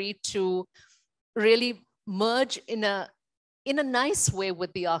imagery to really merge in a nice way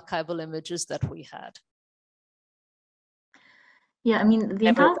with the archival images that we had. Yeah, I mean, the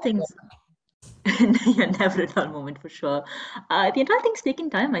entire thing's never a dull moment, for sure. The entire thing's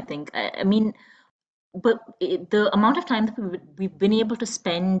taking time, I think. I mean, the amount of time that we've been able to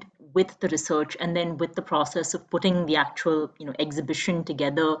spend with the research and then with the process of putting the actual exhibition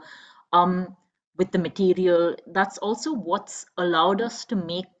together, with the material, that's also what's allowed us to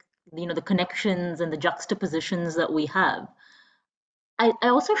make the connections and the juxtapositions that we have. I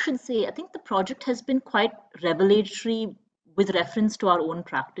also should say, I think the project has been quite revelatory with reference to our own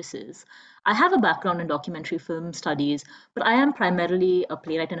practices. I have a background in documentary film studies, but I am primarily a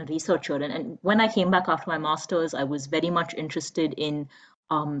playwright and a researcher. And when I came back after my master's, I was very much interested in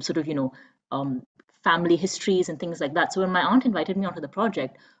sort of, family histories and things like that. So when my aunt invited me onto the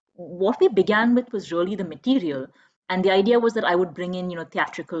project, what we began with was really the material. And the idea was that I would bring in,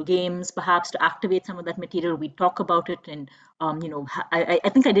 theatrical games, perhaps to activate some of that material. We'd talk about it, and I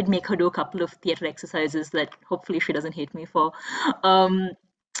think I did make her do a couple of theater exercises that hopefully she doesn't hate me for. Um,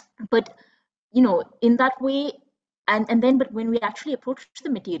 but in that way, but when we actually approached the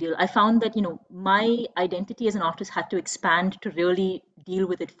material, I found that my identity as an artist had to expand to really deal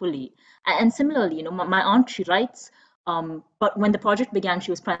with it fully. And similarly, my aunt, she writes, but when the project began,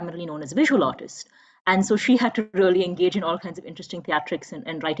 she was primarily known as a visual artist, and so she had to really engage in all kinds of interesting theatrics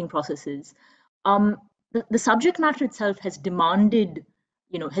and writing processes. The subject matter itself has demanded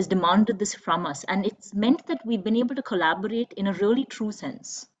this from us, and it's meant that we've been able to collaborate in a really true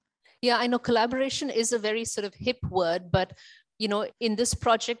sense. Yeah, I know collaboration is a very sort of hip word, but in this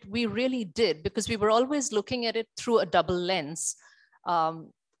project, we really did, because we were always looking at it through a double lens.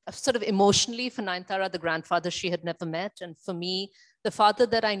 Sort of emotionally, for Nayantara, the grandfather she had never met, and for me, the father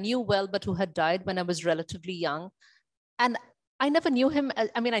that I knew well, but who had died when I was relatively young. And I never knew him,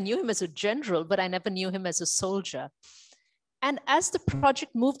 I knew him as a general, but I never knew him as a soldier. And as the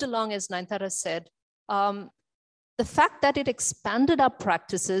project moved along, as Nayantara said, the fact that it expanded our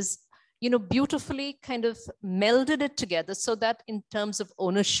practices, beautifully kind of melded it together so that in terms of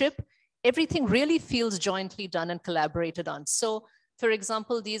ownership, everything really feels jointly done and collaborated on. So, for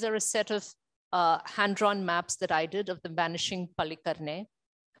example, these are a set of hand-drawn maps that I did of the vanishing Palikarne.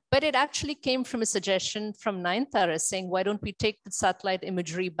 But it actually came from a suggestion from Nayantara saying, why don't we take the satellite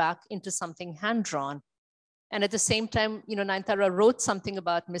imagery back into something hand-drawn? And at the same time, Nayantara wrote something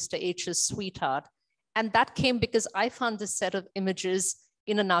about Mr. H's sweetheart. And that came because I found this set of images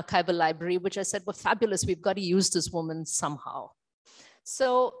in an archival library, which I said were fabulous. We've got to use this woman somehow.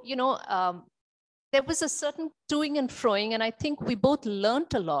 So, there was a certain toing and froing, and I think we both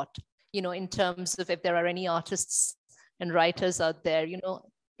learned a lot, in terms of if there are any artists and writers out there,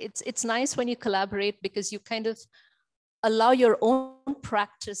 it's nice when you collaborate because you kind of allow your own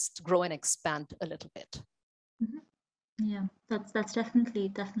practice to grow and expand a little bit. Mm-hmm. Yeah, that's definitely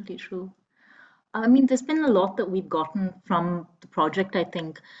true. I mean, there's been a lot that we've gotten from the project, I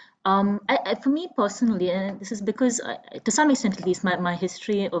think. For me personally, and this is because, to some extent at least, my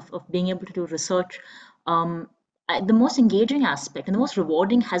history of being able to do research, the most engaging aspect and the most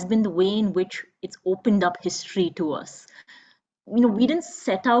rewarding has been the way in which it's opened up history to us. We didn't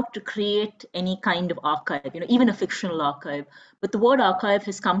set out to create any kind of archive, even a fictional archive, but the word archive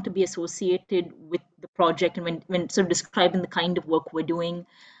has come to be associated with the project and when sort of describing the kind of work we're doing.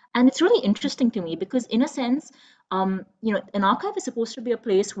 And it's really interesting to me because, in a sense, an archive is supposed to be a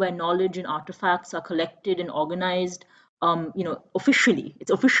place where knowledge and artifacts are collected and organized, officially.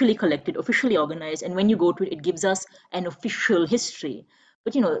 It's officially collected, officially organized. And when you go to it, it gives us an official history.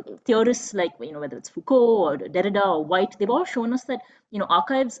 But, theorists like, whether it's Foucault or Derrida or White, they've all shown us that,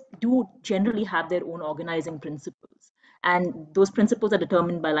 archives do generally have their own organizing principles. And those principles are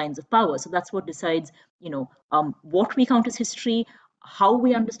determined by lines of power. So that's what decides, what we count as history, how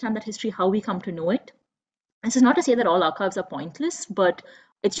we understand that history, how we come to know it. This is not to say that all archives are pointless, but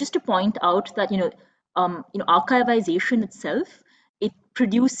it's just to point out that archivization itself, it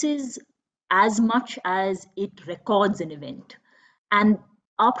produces as much as it records an event. And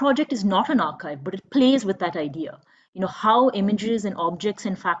our project is not an archive, but it plays with that idea. How images and objects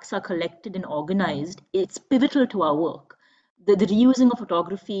and facts are collected and organized, it's pivotal to our work. The reusing of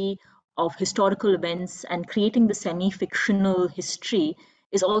photography, of historical events, and creating the semi-fictional history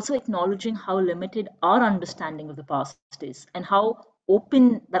is also acknowledging how limited our understanding of the past is and how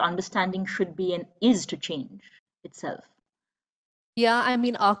open that understanding should be and is to change itself. Yeah,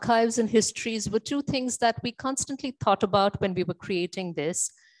 archives and histories were two things that we constantly thought about when we were creating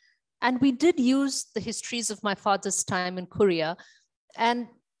this. And we did use the histories of my father's time in Korea and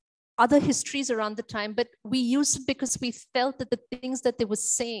other histories around the time, but we used it because we felt that the things that they were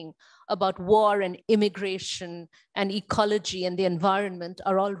saying about war and immigration and ecology and the environment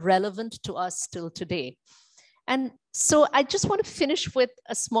are all relevant to us still today. And so I just want to finish with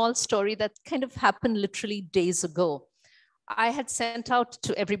a small story that kind of happened literally days ago. I had sent out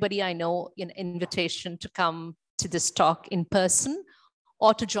to everybody I know an invitation to come to this talk in person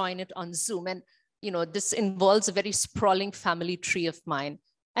or to join it on Zoom. And, this involves a very sprawling family tree of mine.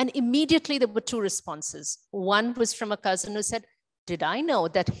 And immediately there were two responses. One was from a cousin who said, did I know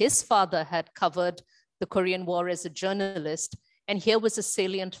that his father had covered the Korean War as a journalist? And here was a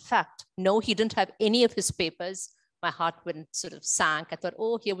salient fact. No, he didn't have any of his papers. My heart went sort of sank. I thought,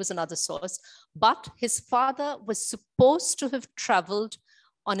 oh, here was another source. But his father was supposed to have traveled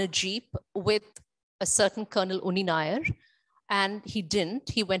on a jeep with a certain Colonel Uni Nayar, and he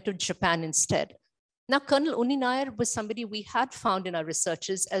didn't. He went to Japan instead. Now, Colonel Uni Nayar was somebody we had found in our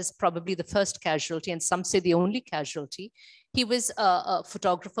researches as probably the first casualty, and some say the only casualty. He was a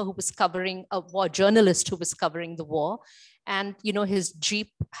photographer who was covering, a war journalist who was covering the war. And, his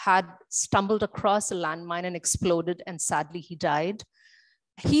jeep had stumbled across a landmine and exploded, and sadly he died.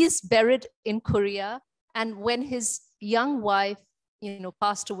 He is buried in Korea. And when his young wife,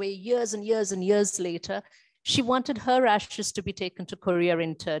 passed away years and years and years later, she wanted her ashes to be taken to Korea,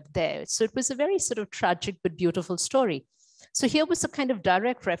 interred there. So it was a very sort of tragic but beautiful story. So here was a kind of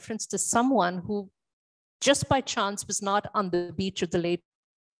direct reference to someone who just by chance was not on the beach of the late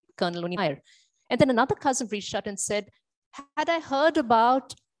Colonel Uni Nayar. And then another cousin reached out and said, had I heard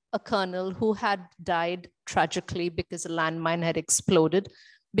about a colonel who had died tragically because a landmine had exploded,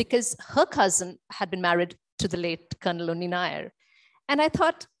 because her cousin had been married to the late Colonel Uni Nayar. And I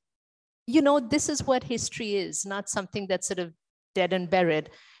thought, this is what history is, not something that's sort of dead and buried.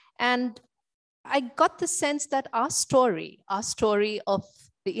 And I got the sense that our story of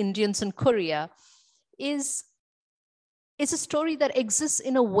the Indians in Korea is a story that exists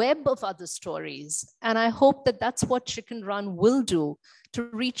in a web of other stories. And I hope that that's what Chicken Run will do, to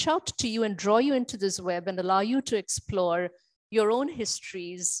reach out to you and draw you into this web and allow you to explore your own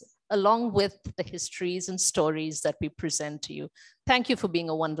histories along with the histories and stories that we present to you. Thank you for being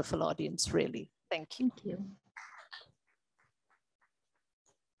a wonderful audience, really. Thank you. Thank you.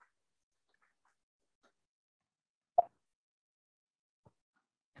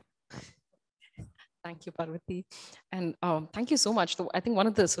 Thank you, Parvati. And thank you so much. I think one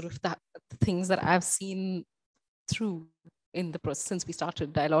of the sort of the things that I've seen through in the process since we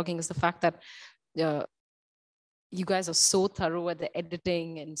started dialoguing is the fact that you guys are so thorough at the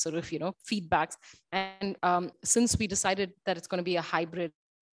editing and sort of, feedbacks. And since we decided that it's going to be a hybrid,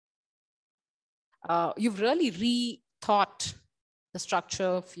 you've really rethought the structure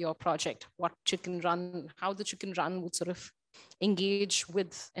of your project, what Chicken Run, how the Chicken Run would sort of engage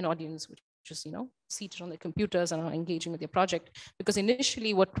with an audience, which is, seated on their computers and are engaging with your project. Because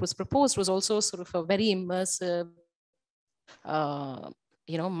initially what was proposed was also sort of a very immersive,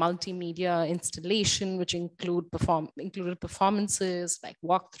 multimedia installation, which included performances like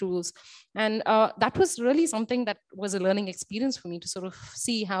walkthroughs. And that was really something that was a learning experience for me to sort of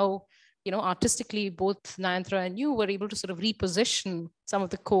see how, artistically, both Nayantara and you were able to sort of reposition some of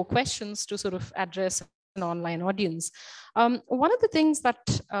the core questions to sort of address an online audience. One of the things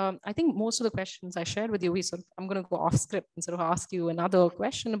that I think most of the questions I shared with you, I'm going to go off script and sort of ask you another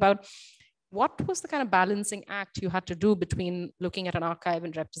question about what was the kind of balancing act you had to do between looking at an archive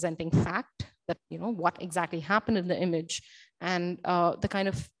and representing fact, that, what exactly happened in the image, and the kind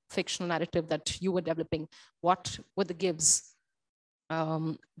of fictional narrative that you were developing? What were the gives?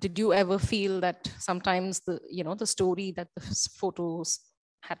 Did you ever feel that sometimes the story that the photos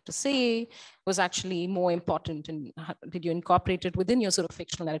had to say was actually more important, and did you incorporate it within your sort of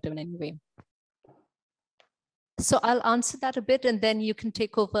fictional narrative in any way? So I'll answer that a bit and then you can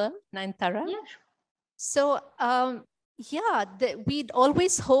take over, Nayantara. Yeah. So we'd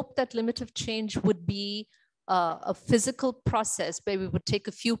always hoped that Limit of Change would be a physical process where we would take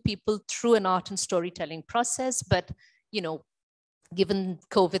a few people through an art and storytelling process, but given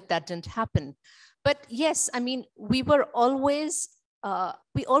COVID, that didn't happen. But yes, I mean, we always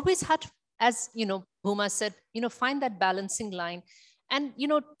had, as Bhuma said, find that balancing line. And,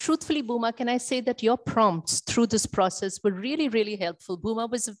 truthfully, Bhuma, can I say that your prompts through this process were really, really helpful. Bhuma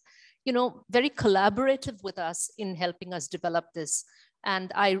was, very collaborative with us in helping us develop this. And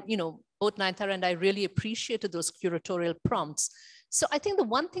both Nayantara and I really appreciated those curatorial prompts. So I think the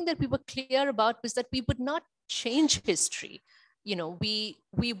one thing that we were clear about was that we would not change history. We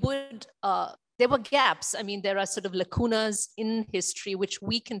would, there were gaps. I mean, there are sort of lacunas in history which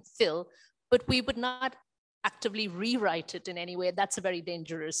we can fill, but we would not actively rewrite it in any way. That's a very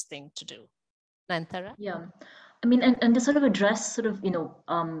dangerous thing to do. Nayantara? Yeah. I mean, and to sort of address sort of,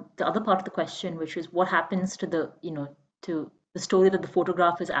 the other part of the question, which is what happens to the, to the story that the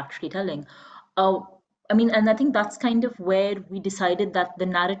photograph is actually telling. I mean, and I think that's kind of where we decided that the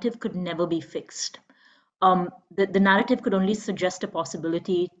narrative could never be fixed. the narrative could only suggest a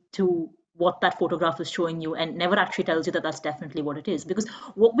possibility to what that photograph is showing you, and never actually tells you that that's definitely what it is. Because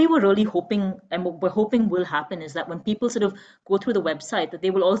what we were really hoping, and what we're hoping will happen, is that when people sort of go through the website, that they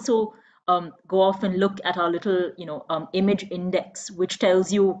will also go off and look at our little, image index, which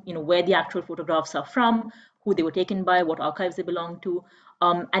tells you, where the actual photographs are from, who they were taken by, what archives they belong to,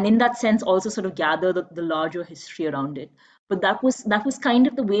 and in that sense also sort of gather the larger history around it. But that was kind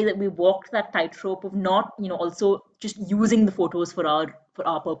of the way that we walked that tightrope of not, also just using the photos for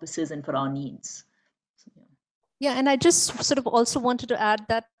our purposes and for our needs. So, yeah, and I just sort of also wanted to add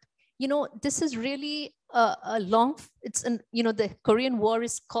that, this is really a long, the Korean War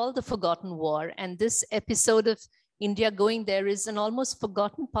is called the Forgotten War. And this episode of India going there is an almost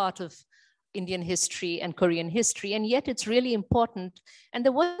forgotten part of Indian history and Korean history. And yet it's really important. And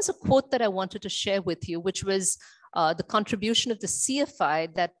there was a quote that I wanted to share with you, which was the contribution of the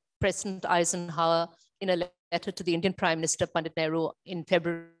CFI that President Eisenhower, in a letter to the Indian Prime Minister Pandit Nehru in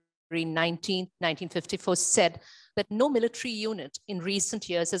February 19, 1954, said that no military unit in recent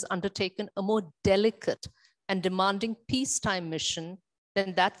years has undertaken a more delicate and demanding peacetime mission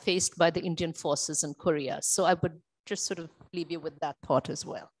than that faced by the Indian forces in Korea. So I would just sort of leave you with that thought as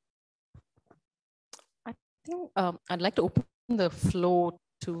well. I think I'd like to open the floor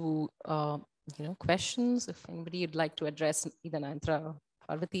to questions. If anybody would like to address either Nayantara or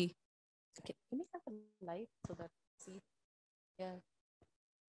Parvathi. Okay, can we have a light so that see? Yeah.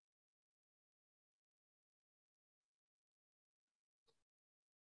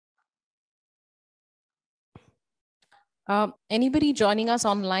 Anybody joining us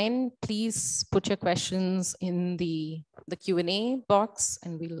online, please put your questions in the Q&A box,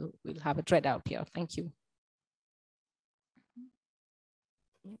 and we'll have it read out here. Thank you.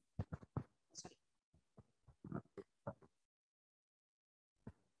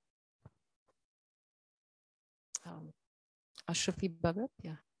 Ashrafi Bhagat,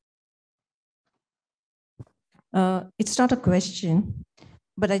 yeah. It's not a question,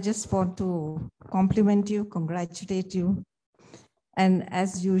 but I just want to compliment you, congratulate you. And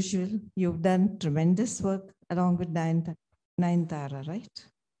as usual, you've done tremendous work along with Nayantara, right?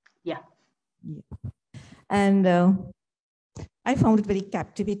 Yeah. And I found it very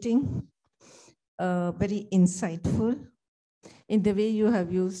captivating, very insightful in the way you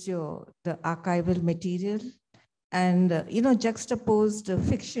have used the archival material and, juxtaposed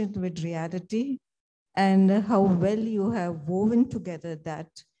fiction with reality, and how well you have woven together that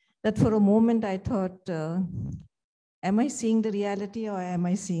for a moment I thought, am I seeing the reality or am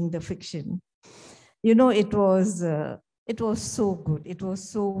I seeing the fiction? It was so good. It was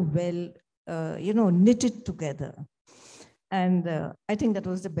so well, knitted together. And I think that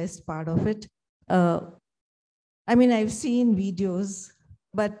was the best part of it. I mean, I've seen videos,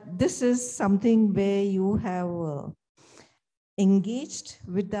 but this is something where you have engaged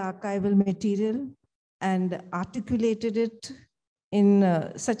with the archival material and articulated it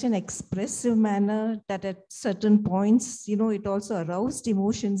in such an expressive manner that at certain points, it also aroused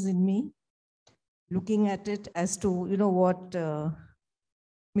emotions in me, looking at it as to, what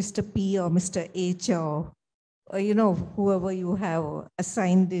Mr. P or Mr. H or whoever you have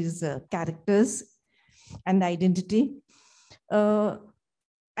assigned these characters and identity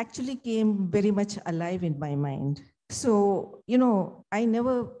actually came very much alive in my mind. So, I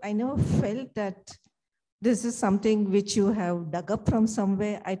never felt that this is something which you have dug up from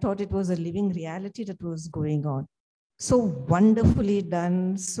somewhere. I thought it was a living reality that was going on. So wonderfully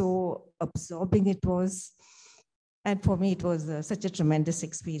done, so absorbing it was. And for me, it was such a tremendous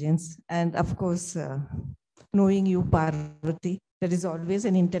experience. And of course, knowing you, Parvati, there is always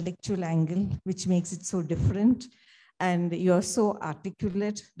an intellectual angle, which makes it so different. And you're so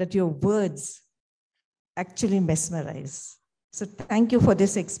articulate that your words actually mesmerize. So thank you for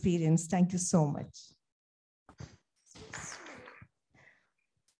this experience. Thank you so much.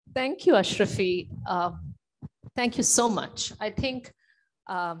 Thank you, Ashrafi. Thank you so much. I think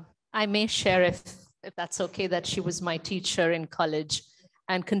I may share, if that's okay, that she was my teacher in college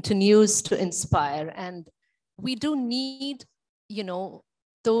and continues to inspire. And we do need,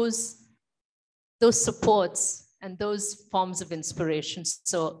 those supports and those forms of inspiration.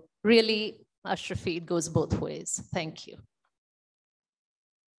 So really, Ashrafi, it goes both ways. Thank you.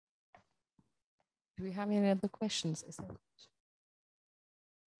 Do we have any other questions?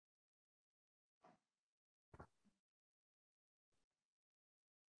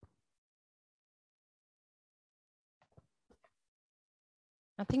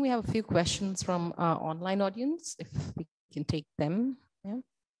 I think we have a few questions from our online audience, if we can take them. Yeah.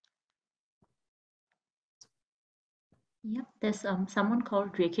 Yep, there's someone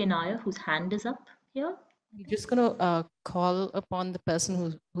called Reke Nair whose hand is up here. We're just going to call upon the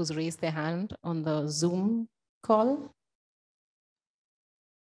person who's raised their hand on the Zoom call.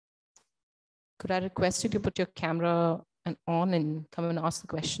 Could I request you to put your camera on and come and ask the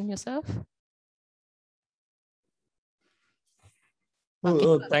question yourself?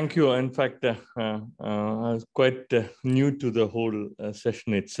 Thank you. In fact, I was quite new to the whole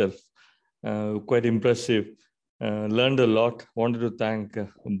session itself. Quite impressive. Learned a lot. Wanted to thank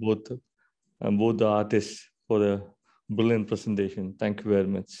both the artists for the brilliant presentation. Thank you very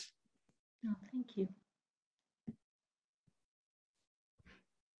much. Oh, thank you.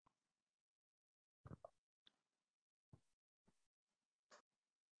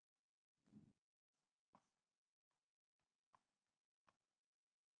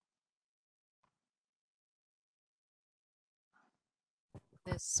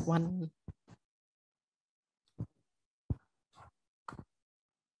 This one.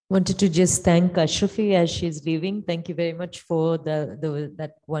 Wanted to just thank Ashrafi as she's leaving. Thank you very much for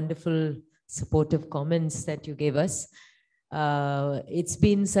that wonderful supportive comments that you gave us. It's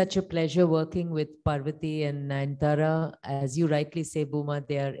been such a pleasure working with Parvathi and Nayantara. As you rightly say, Bhuma,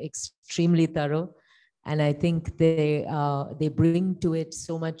 they are extremely thorough. And I think they bring to it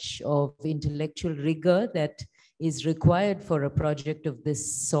so much of intellectual rigor that is required for a project of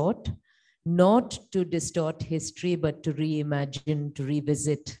this sort, not to distort history, but to reimagine, to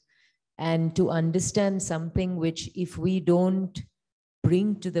revisit, and to understand something which, if we don't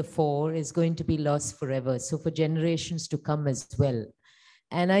bring to the fore, is going to be lost forever. So for generations to come as well.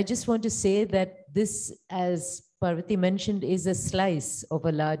 And I just want to say that this, as Parvati mentioned, is a slice of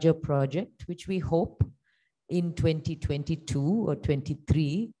a larger project, which we hope in 2022 or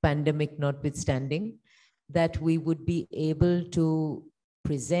 23, pandemic notwithstanding, that we would be able to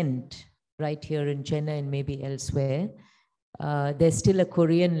present right here in Chennai and maybe elsewhere. There's still a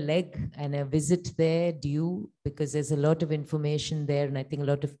Korean leg and a visit there due, because there's a lot of information there, and I think a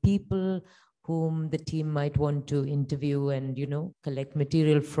lot of people whom the team might want to interview and, you know, collect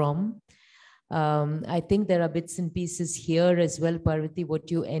material from. I think there are bits and pieces here as well, Parvati, what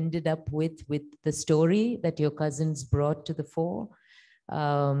you ended up with the story that your cousins brought to the fore.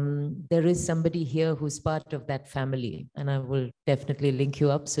 There is somebody here who's part of that family, and I will definitely link you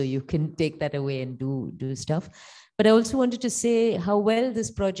up so you can take that away and do stuff. But I also wanted to say how well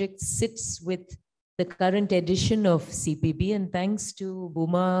this project sits with the current edition of CPB, and thanks to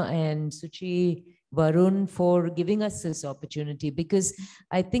Bhuma and Suchi, Varun, for giving us this opportunity, because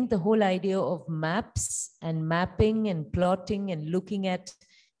I think the whole idea of maps and mapping and plotting and looking at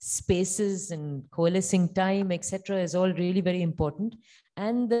spaces and coalescing time, etc., is all really very important.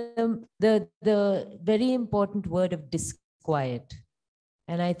 And the very important word of disquiet.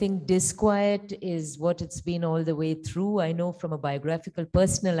 And I think disquiet is what it's been all the way through. I know from a biographical,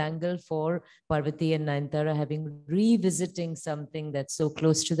 personal angle for Parvathi and Nayantara, having revisiting something that's so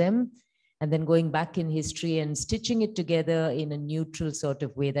close to them, and then going back in history and stitching it together in a neutral sort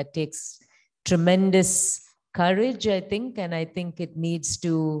of way, that takes tremendous courage, I think. And I think it needs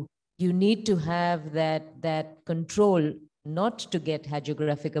to, you need to have that control, not to get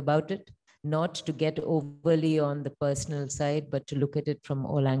hagiographic about it, not to get overly on the personal side, but to look at it from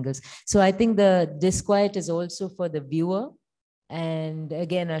all angles. So I think the disquiet is also for the viewer. And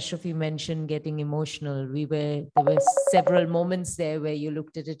again, Ashrafi mentioned getting emotional. There were several moments there where you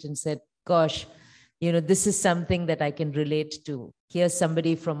looked at it and said, gosh, you know, this is something that I can relate to. Here's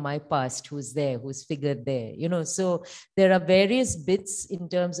somebody from my past who's there, who's figured there, you know. So there are various bits in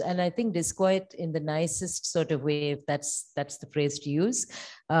terms, and I think disquiet in the nicest sort of way, if that's the phrase to use,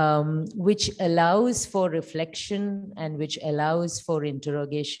 which allows for reflection and which allows for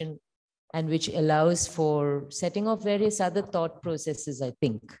interrogation and which allows for setting off various other thought processes, I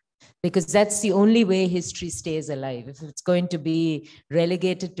think. Because that's the only way history stays alive. If it's going to be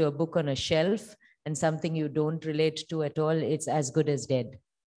relegated to a book on a shelf and something you don't relate to at all, it's as good as dead.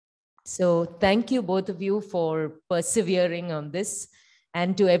 So thank you, both of you, for persevering on this.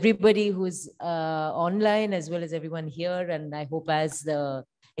 And to everybody who's online, as well as everyone here. And I hope as the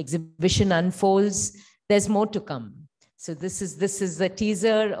exhibition unfolds, there's more to come. So this is the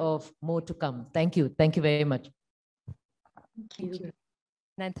teaser of more to come. Thank you. Thank you very much. Thank you.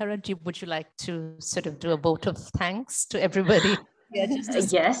 Nayantara, would you like to sort of do a vote of thanks to everybody?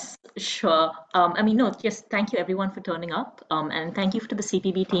 Yes, sure. Yes, thank you everyone for turning up. And thank you to the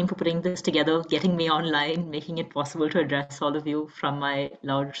CPB team for putting this together, getting me online, making it possible to address all of you from my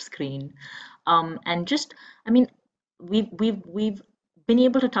large screen. We've been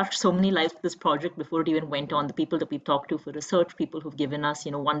able to touch so many lives with this project before it even went on. The people that we've talked to for research, people who've given us,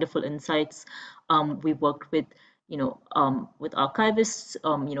 wonderful insights. We've worked with, with archivists,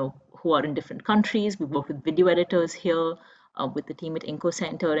 who are in different countries. We work with video editors here, with the team at Inco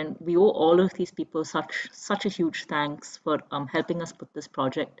Center, and we owe all of these people such a huge thanks for helping us put this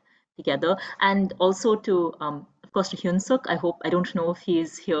project together. And also to, of course, to Hyun Suk. I don't know if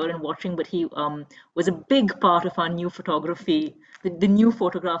he's here and watching, but he was a big part of our new photography, the new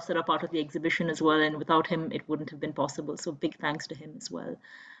photographs that are part of the exhibition as well. And without him, it wouldn't have been possible. So big thanks to him as well.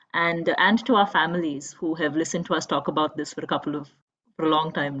 And to our families who have listened to us talk about this for a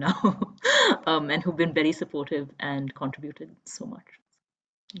long time now, and who've been very supportive and contributed so much.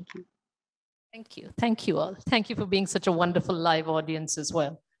 Thank you. Thank you. Thank you all. Thank you for being such a wonderful live audience as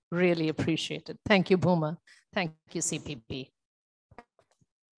well. Really appreciate it. Thank you, Bhuma. Thank you, CPB.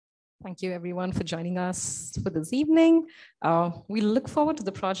 Thank you, everyone, for joining us for this evening. We look forward to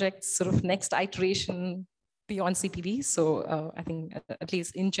the project's sort of next iteration beyond CPB. So I think at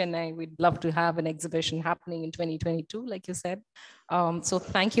least in Chennai, we'd love to have an exhibition happening in 2022, like you said. So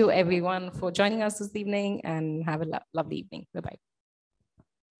thank you, everyone, for joining us this evening, and have a lovely evening. Bye-bye.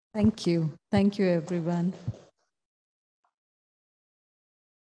 Thank you. Thank you, everyone.